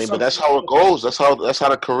 And I it's mean, but that's something. how it goes. That's how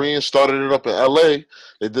the Koreans started it up in L.A.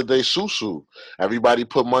 They did their susu. Everybody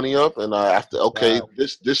put money up, and after Right.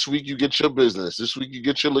 this week you get your business. This week you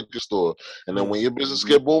get your liquor store, and then Yeah. when your business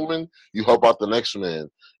get booming, you help out the next man.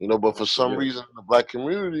 But for some Yeah. reason in the black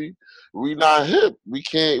community, we not hip. We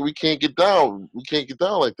can't get down. We can't get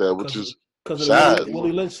down like that, which is Because of the sad.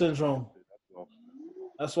 Willie Lynch syndrome.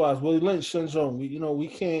 That's why it's Willie Lynch syndrome.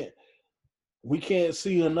 We can't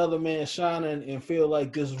see another man shining and feel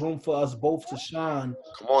like there's room for us both to shine.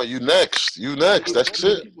 Come on, you next. You next. That's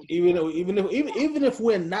it. Even if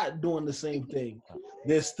we're not doing the same thing,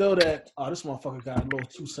 there's still that. Oh, this motherfucker got a little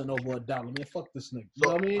 2 cents over $1. Man, fuck this nigga. You know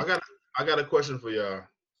So what I mean? I got a question for y'all.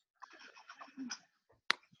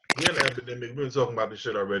 We're in an epidemic. We've been talking about this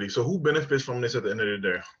shit already. So who benefits from this at the end of the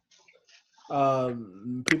day?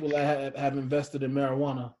 People that have invested in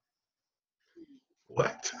marijuana.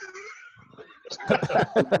 What?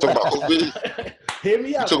 Talking about COVID. Hear me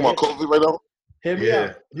You out. talking about COVID right now? Hear me Yeah.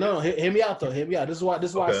 out. No, hear me out though. Hear me out. This is why I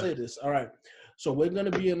Okay. say this. All right. So we're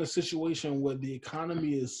gonna be in a situation where the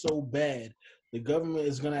economy is so bad, the government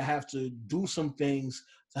is gonna have to do some things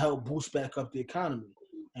to help boost back up the economy.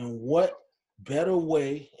 And what better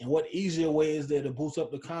way and what easier way is there to boost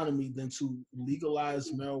up the economy than to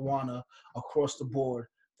legalize marijuana across the board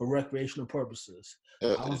for recreational purposes? I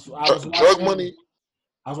was Drug watching. money.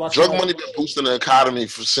 I was watching. Drug money been boosting the economy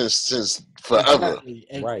since forever. Exactly.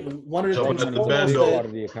 And Right. one of the Jumping things at the Cuomo band, Big though. part said.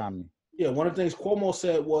 of the economy. Yeah, one of the things Cuomo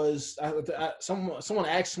said was someone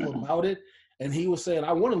asked him about it, and he was saying,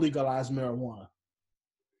 "I want to legalize marijuana."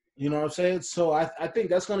 You know what I'm saying? So I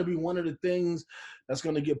think that's going to be one of the things that's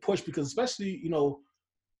going to get pushed because, especially,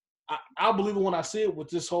 I'll believe it when I see it with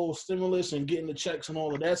this whole stimulus and getting the checks and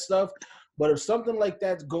all of that stuff. But if something like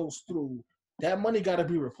that goes through, that money got to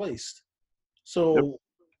be replaced. So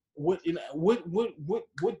what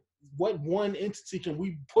one entity can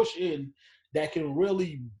we push in that can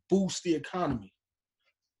really boost the economy?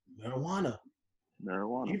 Marijuana.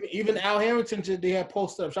 Even Al Harrington, they had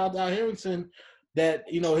posted up. Shout out to Al Harrington that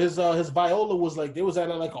his viola was like they was at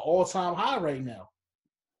like an all-time high right now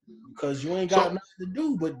because you ain't got nothing to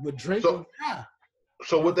do but drink and die.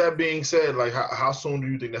 So with that being said, like how soon do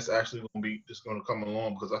you think that's actually going to come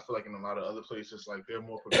along? Because I feel like in a lot of other places, like they're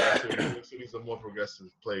more progressive. New York City's a more progressive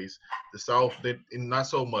place. The South, not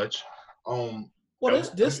so much. Well,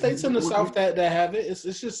 there's states in the South that have it.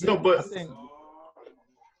 It's just no, but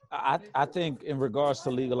I think in regards to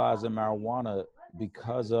legalizing marijuana,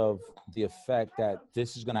 because of the effect that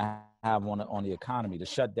this is going to have on the economy, to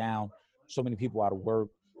shut down so many people out of work,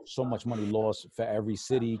 so much money lost for every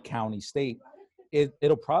city, county, state,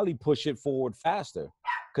 it'll probably push it forward faster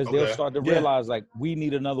because they'll start to realize like we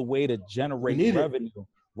need another way to generate revenue.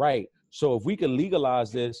 Right. So if we can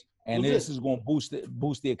legalize this and this is going to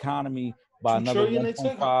boost the economy by another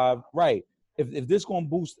 1.5, right. If this is going to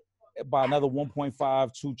boost by another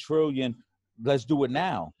 1.5, 2 trillion, let's do it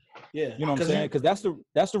now. Yeah. You know what I'm saying? Because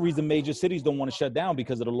that's the reason major cities don't want to shut down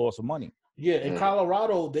because of the loss of money. Yeah, in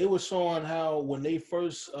Colorado, they were showing how when they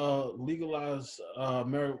first legalized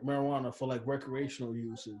marijuana for like recreational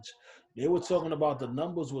usage, they were talking about the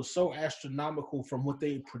numbers were so astronomical from what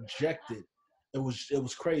they projected. It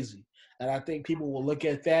was crazy. And I think people will look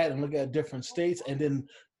at that and look at different states. And then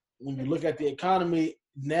when you look at the economy,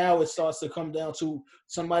 now it starts to come down to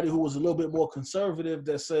somebody who was a little bit more conservative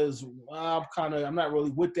that says, well, I'm not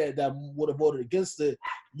really with that would have voted against it.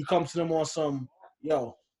 You come to them on some,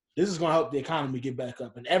 this is going to help the economy get back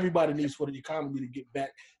up. And everybody needs for the economy to get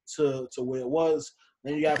back to where it was.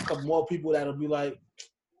 Then you got a couple more people that'll be like,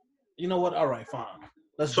 you know what? All right, fine.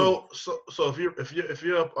 Let's do it. So if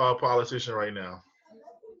you're a politician right now,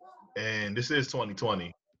 and this is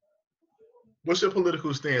 2020, what's your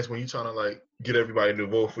political stance when you're trying to like get everybody to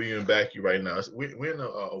vote for you and back you right now? We're in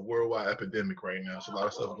a worldwide epidemic right now. So a lot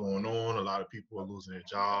of stuff going on. A lot of people are losing their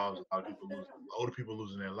jobs. A lot of people older people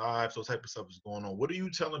losing their lives. Those type of stuff is going on. What are you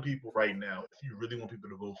telling people right now if you really want people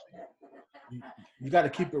to vote for you? You got to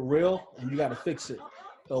keep it real and you got to fix it.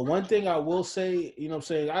 So one thing I will say,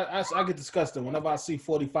 I get disgusted whenever I see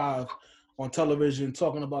 45 on television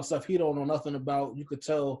talking about stuff he don't know nothing about. You could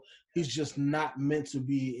tell he's just not meant to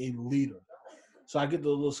be a leader. So I get a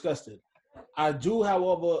little disgusted. I do,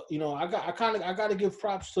 however, I got to give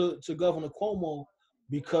props to Governor Cuomo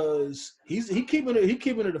because he keeping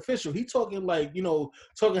it official. He talking like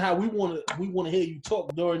talking how we want to hear you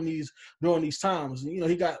talk during these times.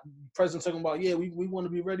 He got president talking about we want to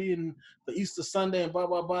be ready for Easter Sunday and blah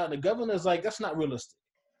blah blah. And the governor's like that's not realistic.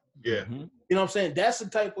 Yeah. Mhm. You know what I'm saying? That's the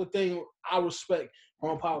type of thing I respect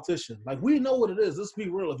from a politician. Like, we know what it is. Let's be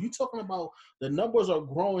real. If you're talking about the numbers are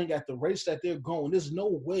growing at the rates that they're going, there's no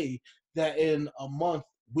way that in a month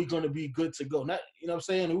we're going to be good to go. Not, you know what I'm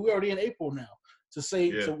saying? We're already in April now. To say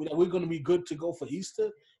Yeah. that we're going to be good to go for Easter,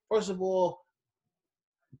 first of all,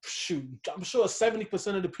 shoot, I'm sure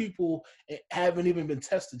 70% of the people haven't even been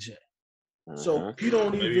tested yet. So you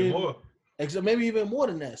don't Maybe even more. maybe even more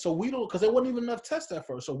than that. So we don't, because there wasn't even enough tests at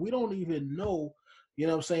first. So we don't even know, you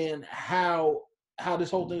know what I'm saying, how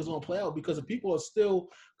this whole thing is going to play out, because if people are still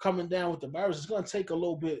coming down with the virus, it's going to take a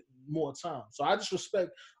little bit more time. So I just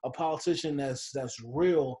respect a politician that's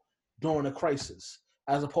real during a crisis,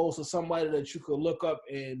 as opposed to somebody that you could look up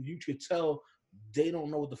and you could tell they don't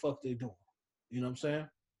know what the fuck they're doing. You know what I'm saying?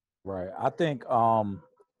 Right. I think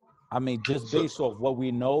I mean, just So based off what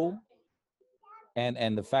we know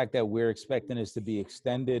and the fact that we're expecting this to be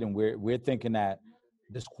extended, and we're thinking that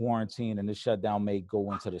this quarantine and this shutdown may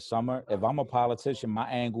go into the summer. If I'm a politician, my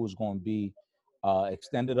angle is going to be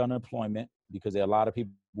extended unemployment, because there are a lot of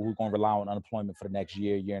people who are going to rely on unemployment for the next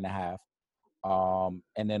year and a half.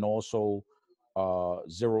 And then also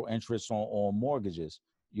zero interest on mortgages.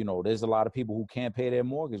 You know, there's a lot of people who can't pay their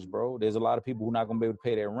mortgage, bro. There's a lot of people who are not going to be able to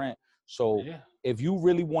pay their rent. So Yeah. if you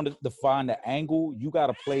really want to define the angle, you got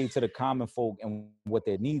to play to the common folk and what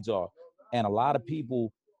their needs are. And a lot of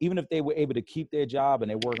people, even if they were able to keep their job and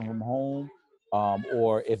they're working from home,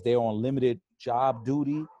 or if they're on limited job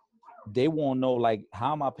duty, they won't know, like,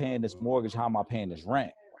 how am I paying this mortgage? How am I paying this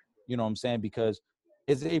rent? You know what I'm saying? Because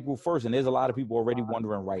it's April 1st, and there's a lot of people already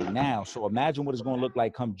wondering right now. So imagine what it's going to look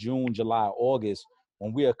like come June, July, August,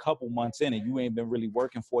 when we're a couple months in and you ain't been really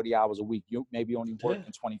working 40 hours a week. You maybe only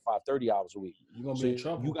working 25, 30 hours a week. You're going to So be in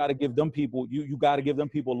trouble. you got to give them people, you got to give them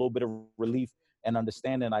people a little bit of relief and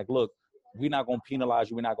understanding, like, look, we're not going to penalize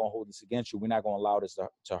you. We're not going to hold this against you. We're not going to allow this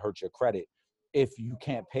to hurt your credit if you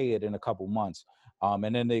can't pay it in a couple months.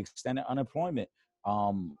 And then the extended unemployment.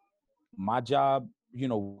 My job, you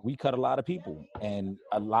know, we cut a lot of people, and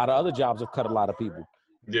a lot of other jobs have cut a lot of people.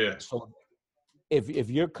 yeah. So if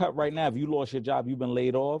you're cut right now, if you lost your job, you've been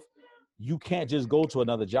laid off, you can't just go to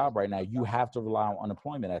another job right now. You have to rely on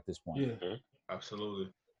unemployment at this point. Yeah.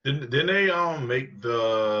 Absolutely. Didn't they make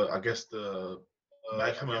the, I guess, the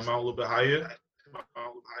maximum amount a little bit higher?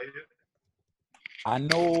 I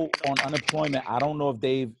know on unemployment, I don't know if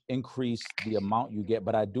they've increased the amount you get,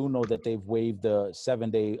 but I do know that they've waived the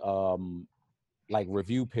 7-day like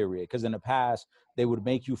review period. Because in the past, they would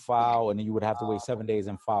make you file and then you would have to wait 7 days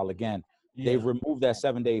and file again. Yeah. They've removed that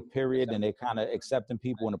 7-day period, and they're kind of accepting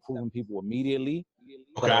people and approving people immediately.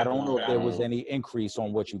 But Okay. I don't know if there was any increase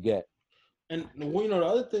on what you get. And well, you know, the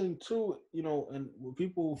other thing too, you know, and what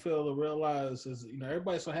people fail to realize is, you know,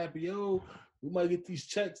 everybody's so happy, yo, we might get these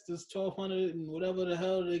checks, this 1,200 and whatever the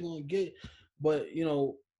hell they're gonna get. But you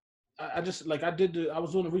know, I just, like, I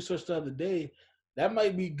was doing the research the other day. That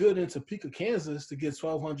might be good in Topeka, Kansas, to get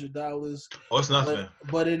 $1,200. Oh, it's nothing.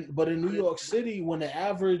 But in New York City, when the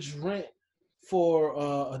average rent for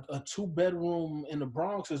a 2-bedroom in the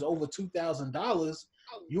Bronx is over $2,000,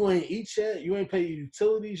 you ain't eat yet, you ain't pay your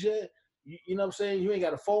utilities yet. You know what I'm saying? You ain't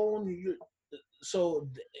got a phone. So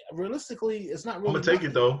realistically, it's not really. I'm gonna take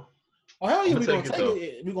it though. Oh hell yeah, I'ma we gonna take it, take though.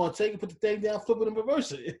 it. We gonna take it, put the thing down, flip it, and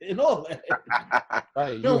reverse it, and all that.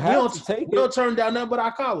 Right, We don't- we it. don't turn down nothing but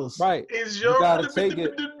our collars. Right, It's you your gotta take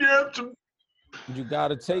it. You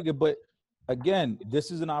gotta take it. But again,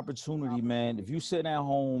 this is an opportunity, man. If you sitting at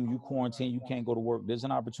home, you quarantine, you can't go to work. There's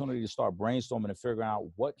an opportunity to start brainstorming and figuring out,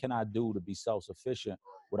 what can I do to be self-sufficient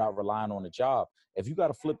without relying on a job. If you got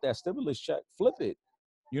to flip that stimulus check, flip it.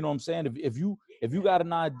 You know what I'm saying? If you got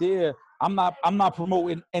an idea, I'm not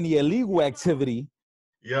promoting any illegal activity.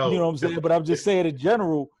 Yo, You know what I'm saying? But I'm just saying in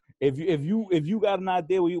general, if you got an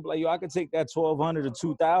idea where you be like, yo, I could take that 1,200 or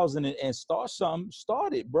 2,000 and start something,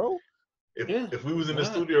 start it, bro. If we was in the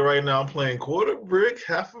studio right now, I'm playing quarter brick,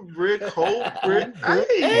 half a brick, whole brick.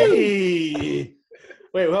 Hey.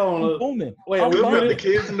 Wait, hold on. Booming. Wait, We we got the muted?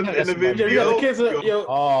 kids in the Yeah, video. we got the kids. Yo,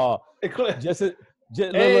 Oh, hey, just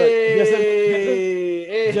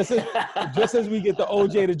as we get the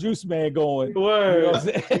OJ the Juice Man going. word. You know what I'm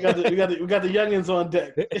saying? we got the youngins on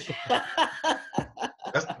deck.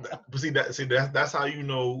 That's how you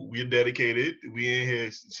know we're dedicated. We in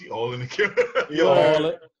here. She all in the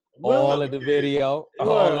camera. All of the video. All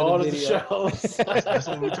of of the the video. shows. That's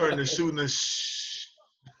when we turn to shooting the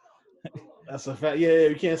That's a fact. Yeah,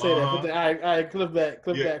 you can't say that. Put the, all right, clip back.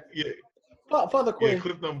 Yeah. Father Quinn. Yeah,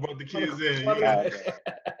 Cliff done brought the kids in. Father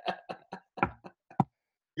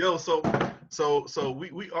Yo, so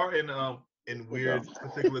we are in weird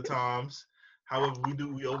particular times. However,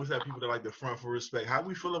 we always have people that like the front for respect. How do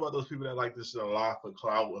we feel about those people that like this a lot for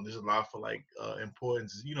clout and just a lot for like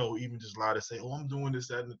importance? You know, even just a lot to say, "Oh, I'm doing this,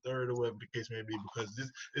 that, and the third, or whatever the case may be," because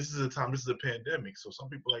this is a time, this is a pandemic. So some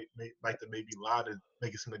people like to maybe lie to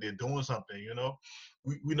make it seem like they're doing something. You know,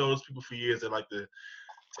 we know those people for years that like to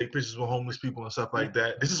take pictures with homeless people and stuff like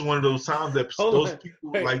that. This is one of those times that those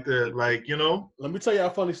people like to, like, you know. Let me tell you a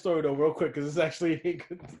funny story though, real quick, because it's actually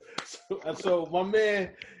so my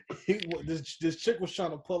man, this chick was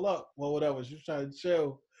trying to pull up or whatever. She was trying to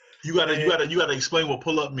chill. You gotta explain what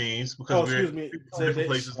pull up means because we're me. from different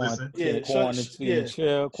places. Listen,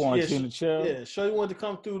 quarantine to chill. Yeah, Shorty wanted to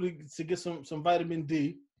come through to get some vitamin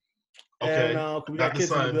D. Okay, and we got kids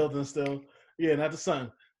in the building still. Yeah, not the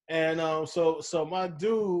sun. And so my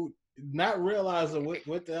dude, not realizing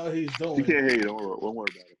what the hell he's doing. You can't hear you. Don't worry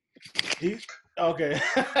about it. Okay.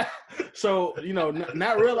 So, you know,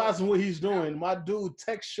 not realizing what he's doing, my dude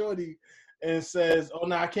texts Shorty and says, "Oh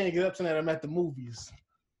no, I can't get up tonight. I'm at the movies."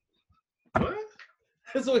 What?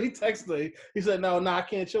 So he texted her. He said, "No, I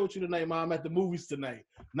can't chill with you tonight, Mom. I'm at the movies tonight."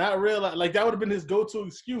 Not realize, like that would have been his go-to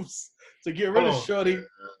excuse to get rid of Shorty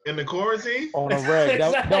in the quarantine. On a reg,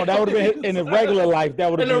 exactly. That would have been in the regular life. That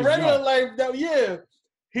would have been in the regular life.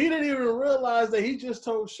 He didn't even realize that he just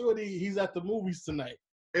told Shorty he's at the movies tonight.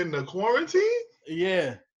 In the quarantine?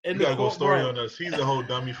 Yeah. You gotta go story on us. He's a whole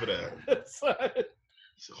dummy for that. It's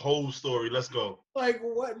a whole story. Let's go. Like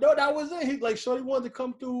what? No, that was it. He like Shorty wanted to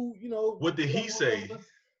come through. You know. What did he say?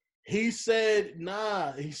 He said,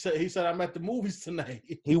 "Nah." He said, "I'm at the movies tonight."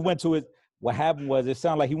 He went to his. What happened was it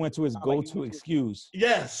sounded like he went to his go-to excuse.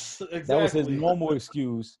 Yes, exactly. That was his normal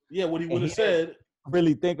excuse. Yeah, what he would have said.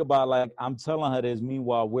 Really think about like I'm telling her this.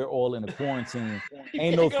 Meanwhile, we're all in the quarantine.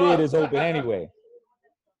 Ain't no theaters open anyway.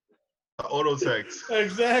 Auto text.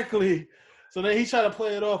 Exactly. So then he tried to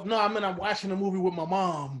play it off. No, I mean I'm watching a movie with my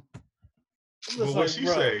mom. But what she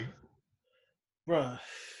say? Bruh,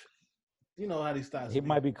 you know how these styles. He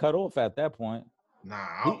might be cut off at that point.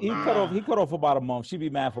 Nah, he cut off. He cut off about a month. She'd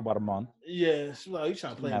be mad for about a month. Yeah, she's like, you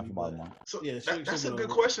trying to play me, about a month. So yeah, that's a good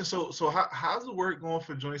question. So how's the work going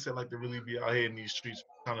for joints that like to really be out here in these streets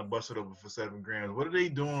trying to bust it over for $7 grand? What are they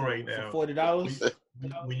doing right now? For $40.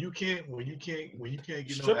 When you can't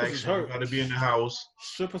get Strippers no action, you gotta be in the house.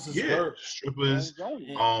 Strippers is hurt. Strippers,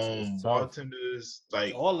 bartenders,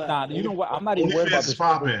 like all that. Nah, you know what? I'm not even worried about the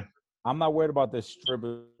popping. I'm not worried about the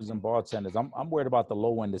strippers and bartenders. I'm worried about the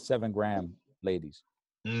low end, the $7 ladies.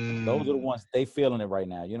 Those are the ones they feeling it right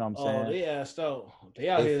now. You know what I'm saying? Oh, they asked out. They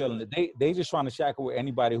out here feeling it. They just trying to shackle with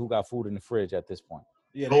anybody who got food in the fridge at this point.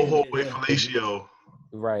 Yeah, fellatio.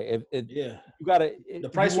 Right. You gotta. The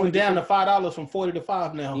price went down to $5 from 40 to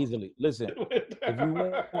 5 now. Easily. Listen,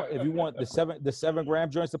 if you want the $7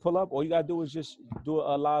 joints to pull up, all you gotta do is just do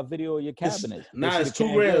a live video of your cabinet. It's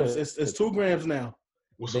 2 grams. It's 2 grams now.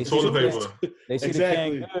 With some toilet paper. They see the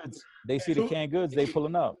canned goods. They see the canned goods. They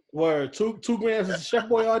pulling up. Word. 2 grams is Chef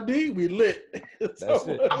Boyardee. We lit. That's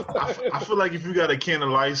it. I feel like if you got a can of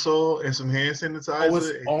Lysol and some hand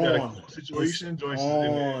sanitizer, it's on. Situation, joints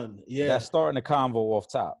on. Yeah. That's starting the convo off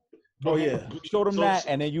top. Oh yeah. You show them that,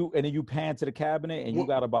 and then you pan to the cabinet, and you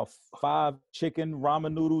got about 5 chicken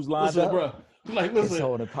ramen noodles lined up. Bro. Like,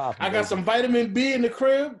 listen. Popping, I got some vitamin B in the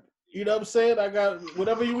crib. You know what I'm saying? I got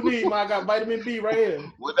whatever you need, man. I got vitamin B right here.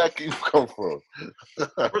 Where'd that come from?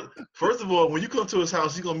 First of all, when you come to his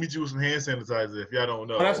house, he's gonna meet you with some hand sanitizer. If y'all don't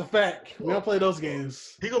know, that's a fact. We don't play those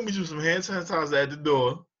games. He gonna meet you with some hand sanitizer at the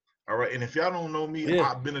door. All right, and if y'all don't know me,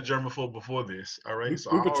 I've been a germaphobe before this. All right, so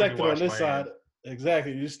we protected on this side.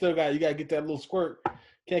 Exactly. You still got to get that little squirt.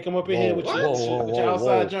 Can't come up in here with your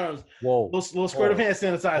outside germs. Little squirt of hand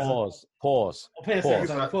sanitizer. Pause. Hand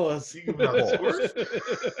sanitizer. Pause.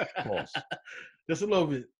 Pause. Just a little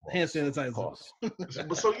bit. Hand sanitizer. Pause.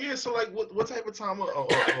 So like, what type of time are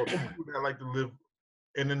people that like to live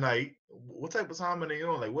in the night? What type of time are they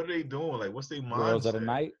on? Like, what are they doing? Like, what's their mindset? Girls of the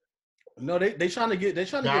night. No, they trying to get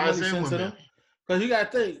money sent to them. Because you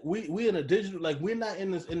got to think, we in a digital, like, we're not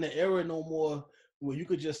in the era no more where you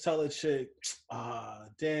could just tell a chick,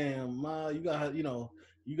 damn, ma, you got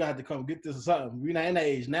to come get this or something. We're not in that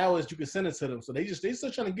age. Now is you can send it to them. So they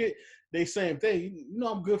still trying to get they same thing. You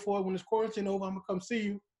know, I'm good for it. When it's quarantine over, I'm going to come see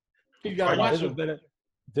you. You got to watch them.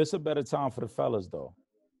 This a better time for the fellas, though.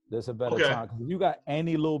 This a better time. Because if you got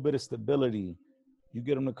any little bit of stability, you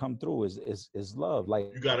get them to come through. Is love.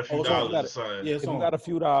 Like, you got a few dollars. If you got a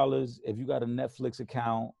few dollars, if you got a Netflix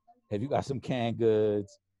account, if you got some canned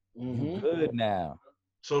goods, you good now.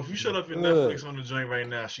 So if you shut up your Netflix on the joint right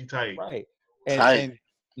now, she tight. Right. And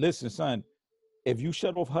listen, son, if you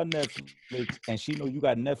shut off her Netflix and she know you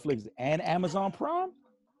got Netflix and Amazon Prime,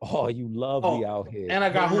 you lovely out here. And I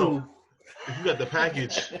got Hulu. if you got the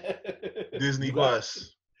package, Disney You got-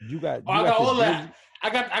 Plus. You got. Oh, I got the all that. Disney- I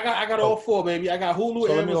got all four, baby. I got Hulu,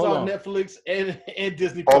 So let me- hold Amazon, on. Netflix, and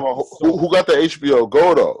Disney Hold Plus. on, who got the HBO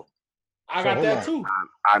Go though? I So got hold that on. too.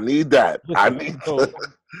 I need that. I Listen, need so that.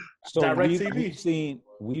 so Direct we've, TV.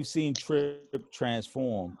 we've seen Trip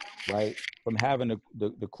transform, right, from having the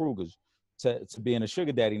Krugers to being a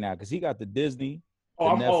sugar daddy now, because he got the Disney, the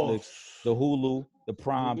Netflix, the Hulu, the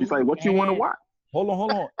Prime. He's like, what you want to and- watch?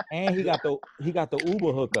 Hold on, and he got the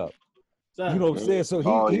Uber hookup. Son, You know what I'm saying? So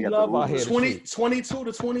Oh, he he got the love out Uber. here. 22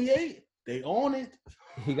 to 28. They own it.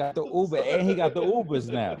 He got the Uber and he got the Ubers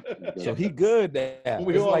now. So he good now.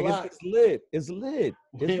 We It's all like locked. it's lit. It's lit.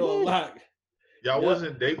 It's We on lit. lock. Y'all Yep.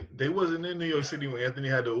 wasn't they wasn't in New York City when Anthony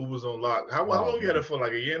had the Ubers on lock. How Oh, long you had man. it for?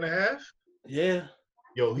 Like a year and a half? Yeah.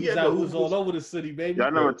 Yo, he He's had the out who's all Ubers. over the city, baby. Yeah, I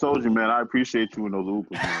never told you, man. I appreciate you in those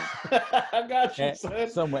Ubers, man. I got you, And son.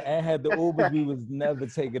 somewhere and had the Ubers, we was never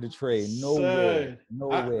taking a trade. Nowhere. Son,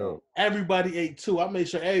 Nowhere. Everybody ate too. I made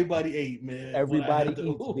sure everybody ate, man. when I Everybody had the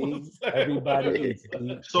eats, B. Ubers. Everybody eats,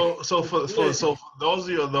 B. So for those of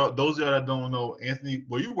y'all that don't know, Anthony,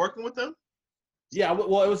 were you working with them? Yeah,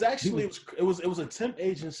 well, it was actually it was a temp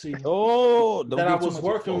agency. Oh, don't That I give too was much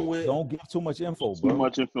working info. with- Don't give too much info, Too bro.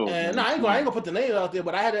 much info. And man. no, I ain't gonna put the name out there,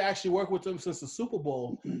 but I had to actually work with them since the Super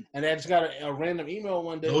Bowl, and I just got a random email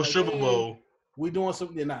one day. No like, Super "Hey, Bowl. we doing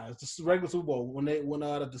something." Nah, it's just regular Super Bowl when the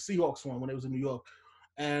Seahawks won when it was in New York,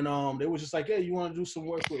 and they was just like, "Hey, you want to do some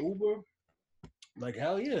work with Uber?" Like,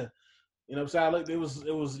 hell yeah. You know what I'm saying? Like it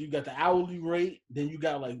was you got the hourly rate, then you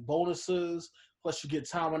got like bonuses, plus you get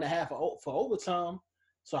time and a half for overtime.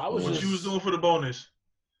 So I was What just you was doing for the bonus?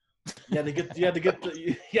 you had to get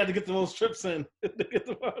the most trips in to get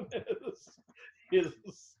the bonus. Yes.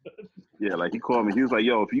 Yeah, like he called me. He was like,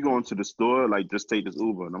 "Yo, if you go into the store, like just take this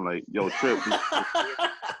Uber." And I'm like, "Yo, Trip."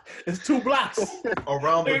 It's 2 blocks.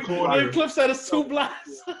 Around the corner. Clip said it's 2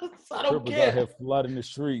 blocks. I don't Trip was out here care. flooding the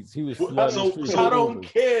streets. He was Well, flooding the so- streets. so- I with don't Ubers.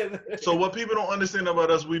 care. So what people don't understand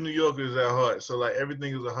about us, we New Yorkers at heart. So like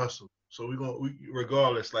everything is a hustle. So we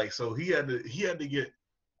regardless. Like so he had to get.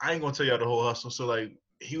 I ain't gonna tell y'all the whole hustle. So like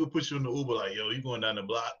he would put you in the Uber like, yo, you going down the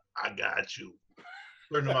block? I got you.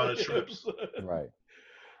 Certain amount of trips. Right.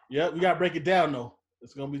 Yeah, we gotta break it down though.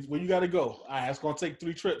 It's gonna be where you gotta go. All right, it's gonna take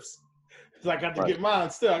 3 trips. Cause I got to get mine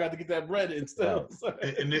still. I got to get that bread in still.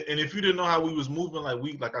 And if you didn't know how we was moving,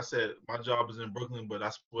 like I said, my job is in Brooklyn, but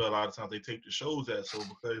that's where a lot of times they take the shows at. So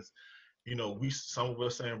because, you know, some of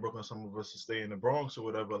us stay in Brooklyn, some of us stay in the Bronx or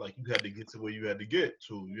whatever. Like you had to get to where you had to get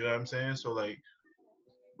to. You know what I'm saying? So like,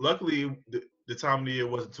 luckily the time of the year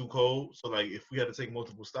wasn't too cold. So like, if we had to take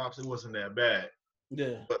multiple stops, it wasn't that bad.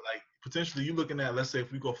 Yeah. But like potentially, you looking at, let's say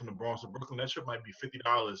if we go from the Bronx to Brooklyn, that trip might be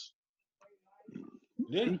 $50.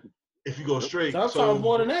 Yeah. If you go straight. Sometimes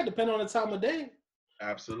more than that, depending on the time of day.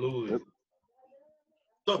 Absolutely.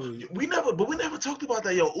 So we never talked about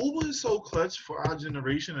that. Yo, Uber is so clutch for our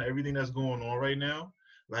generation and everything that's going on right now.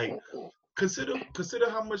 Like, consider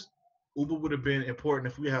how much Uber would have been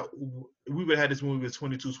important if we had Uber. We would have had this when we were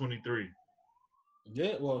 22, 23.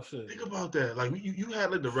 Yeah, well, shit. Think about that. Like, you had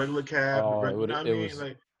like the regular cab. Oh, you know what I mean?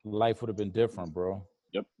 Like, life would have been different, bro.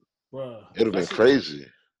 Bruh. It'd have been crazy.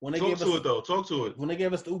 When they talk gave to us, it though. Talk to it. when they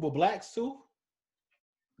gave us the Uber Blacks too,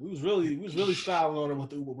 we was really styling on them with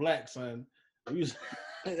the Uber Blacks, son. We was,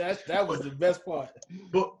 that was the best part.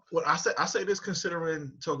 But what I say this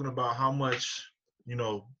considering talking about how much, you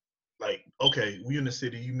know, like, okay, we in the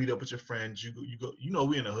city, you meet up with your friends, you go, you know,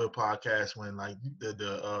 we in the hood podcast when like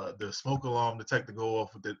the smoke alarm detector go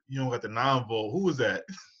off with you don't got the 9-volt. Who was that?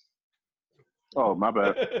 Oh, my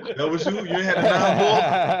bad. That was you? You ain't had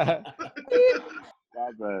a 9-volt? My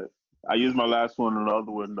bad. I used my last one and the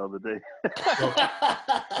other one the other day.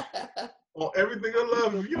 Well, everything I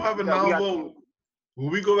love, if you don't have a We got 9-volt, when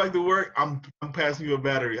we go back to work, I'm passing you a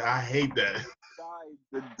battery. I hate that.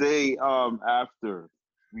 The day after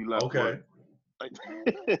we left. Okay. work. Like,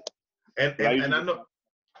 And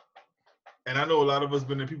I know a lot of us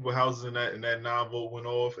been in people's houses and that 9-volt went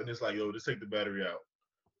off, and it's like, yo, just take the battery out.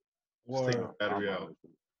 Just take the battery out.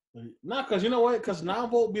 Nah, cause you know what? Cause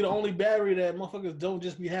 9-volt be the only battery that motherfuckers don't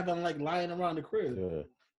just be having like lying around the crib. Yeah.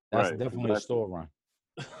 That's Right, definitely a exactly. store run.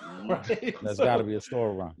 Right? That's So- got to be a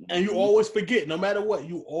store run. And you always forget, no matter what,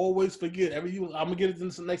 you always forget. I'm gonna get it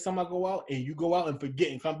this next time I go out, and you go out and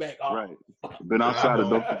forget and come back. Oh, Right. Been outside a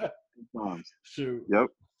dozen times. Shoot. Yep.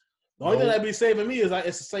 The only thing that be saving me is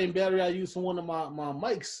it's the same battery I use for one of my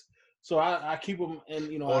mics, so I keep them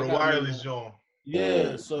and Or I the got them in wireless there. joint.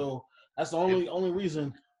 Yeah, so that's the only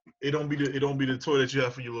reason. It don't be the toy that you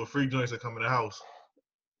have for your little free joints that come in the house.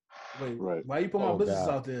 Wait, Right. why you put my Oh, business God.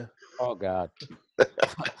 out there? Oh God.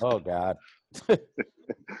 Oh God.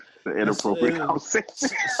 The inappropriate conversation.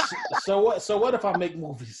 So what? So what if I make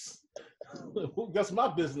movies? That's my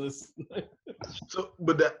business. So,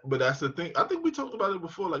 but that's the thing. I think we talked about it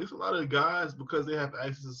before. Like, it's a lot of guys because they have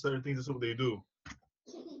access to certain things. That's what they do.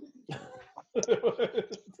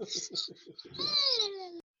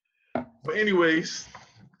 But anyways,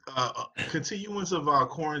 continuance of our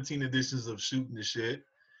quarantine editions of Shooting the Shit.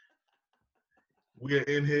 We are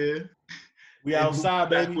in here. We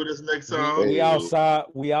outside, Back baby. with us next time. We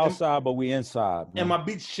outside, but we inside. In Man. my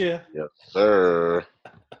beach chair. Yes, sir.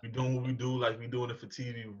 We doing what we do, like we doing it for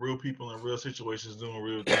TV. Real people in real situations doing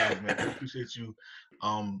real things, man. We appreciate you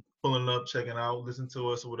pulling up, checking out, listening to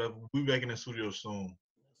us or whatever. We'll be back in the studio soon.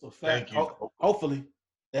 So Thank you. Hopefully.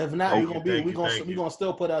 If not, Thank we're you. gonna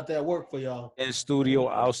still put out that work for y'all. In studio,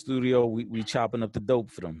 out studio, we chopping up the dope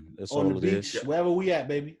for them. That's On all the it beach, is. wherever we at,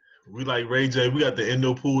 baby. We like Ray J. We got the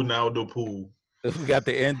indoor pool and outdoor pool. We got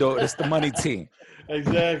the indoor. It's the money team.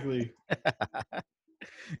 Exactly.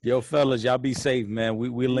 Yo, fellas, y'all be safe, man.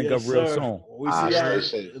 We link Yes, up real sir. soon. We see y'all. Stay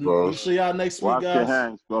safe, bro. We see y'all next week, Wash your guys.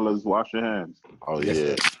 hands, fellas. Wash your hands. Oh Yes,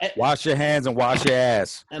 yeah. sir. Wash your hands and wash your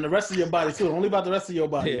ass. And the rest of your body too. Only about the rest of your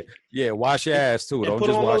body. Yeah, wash your ass too. And Don't put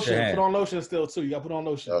just on wash lotion. your Put hands. on lotion still too. You gotta put on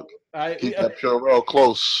lotion. Okay. All right. Keep that Purell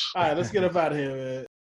close. All right. Let's get up out of here, man.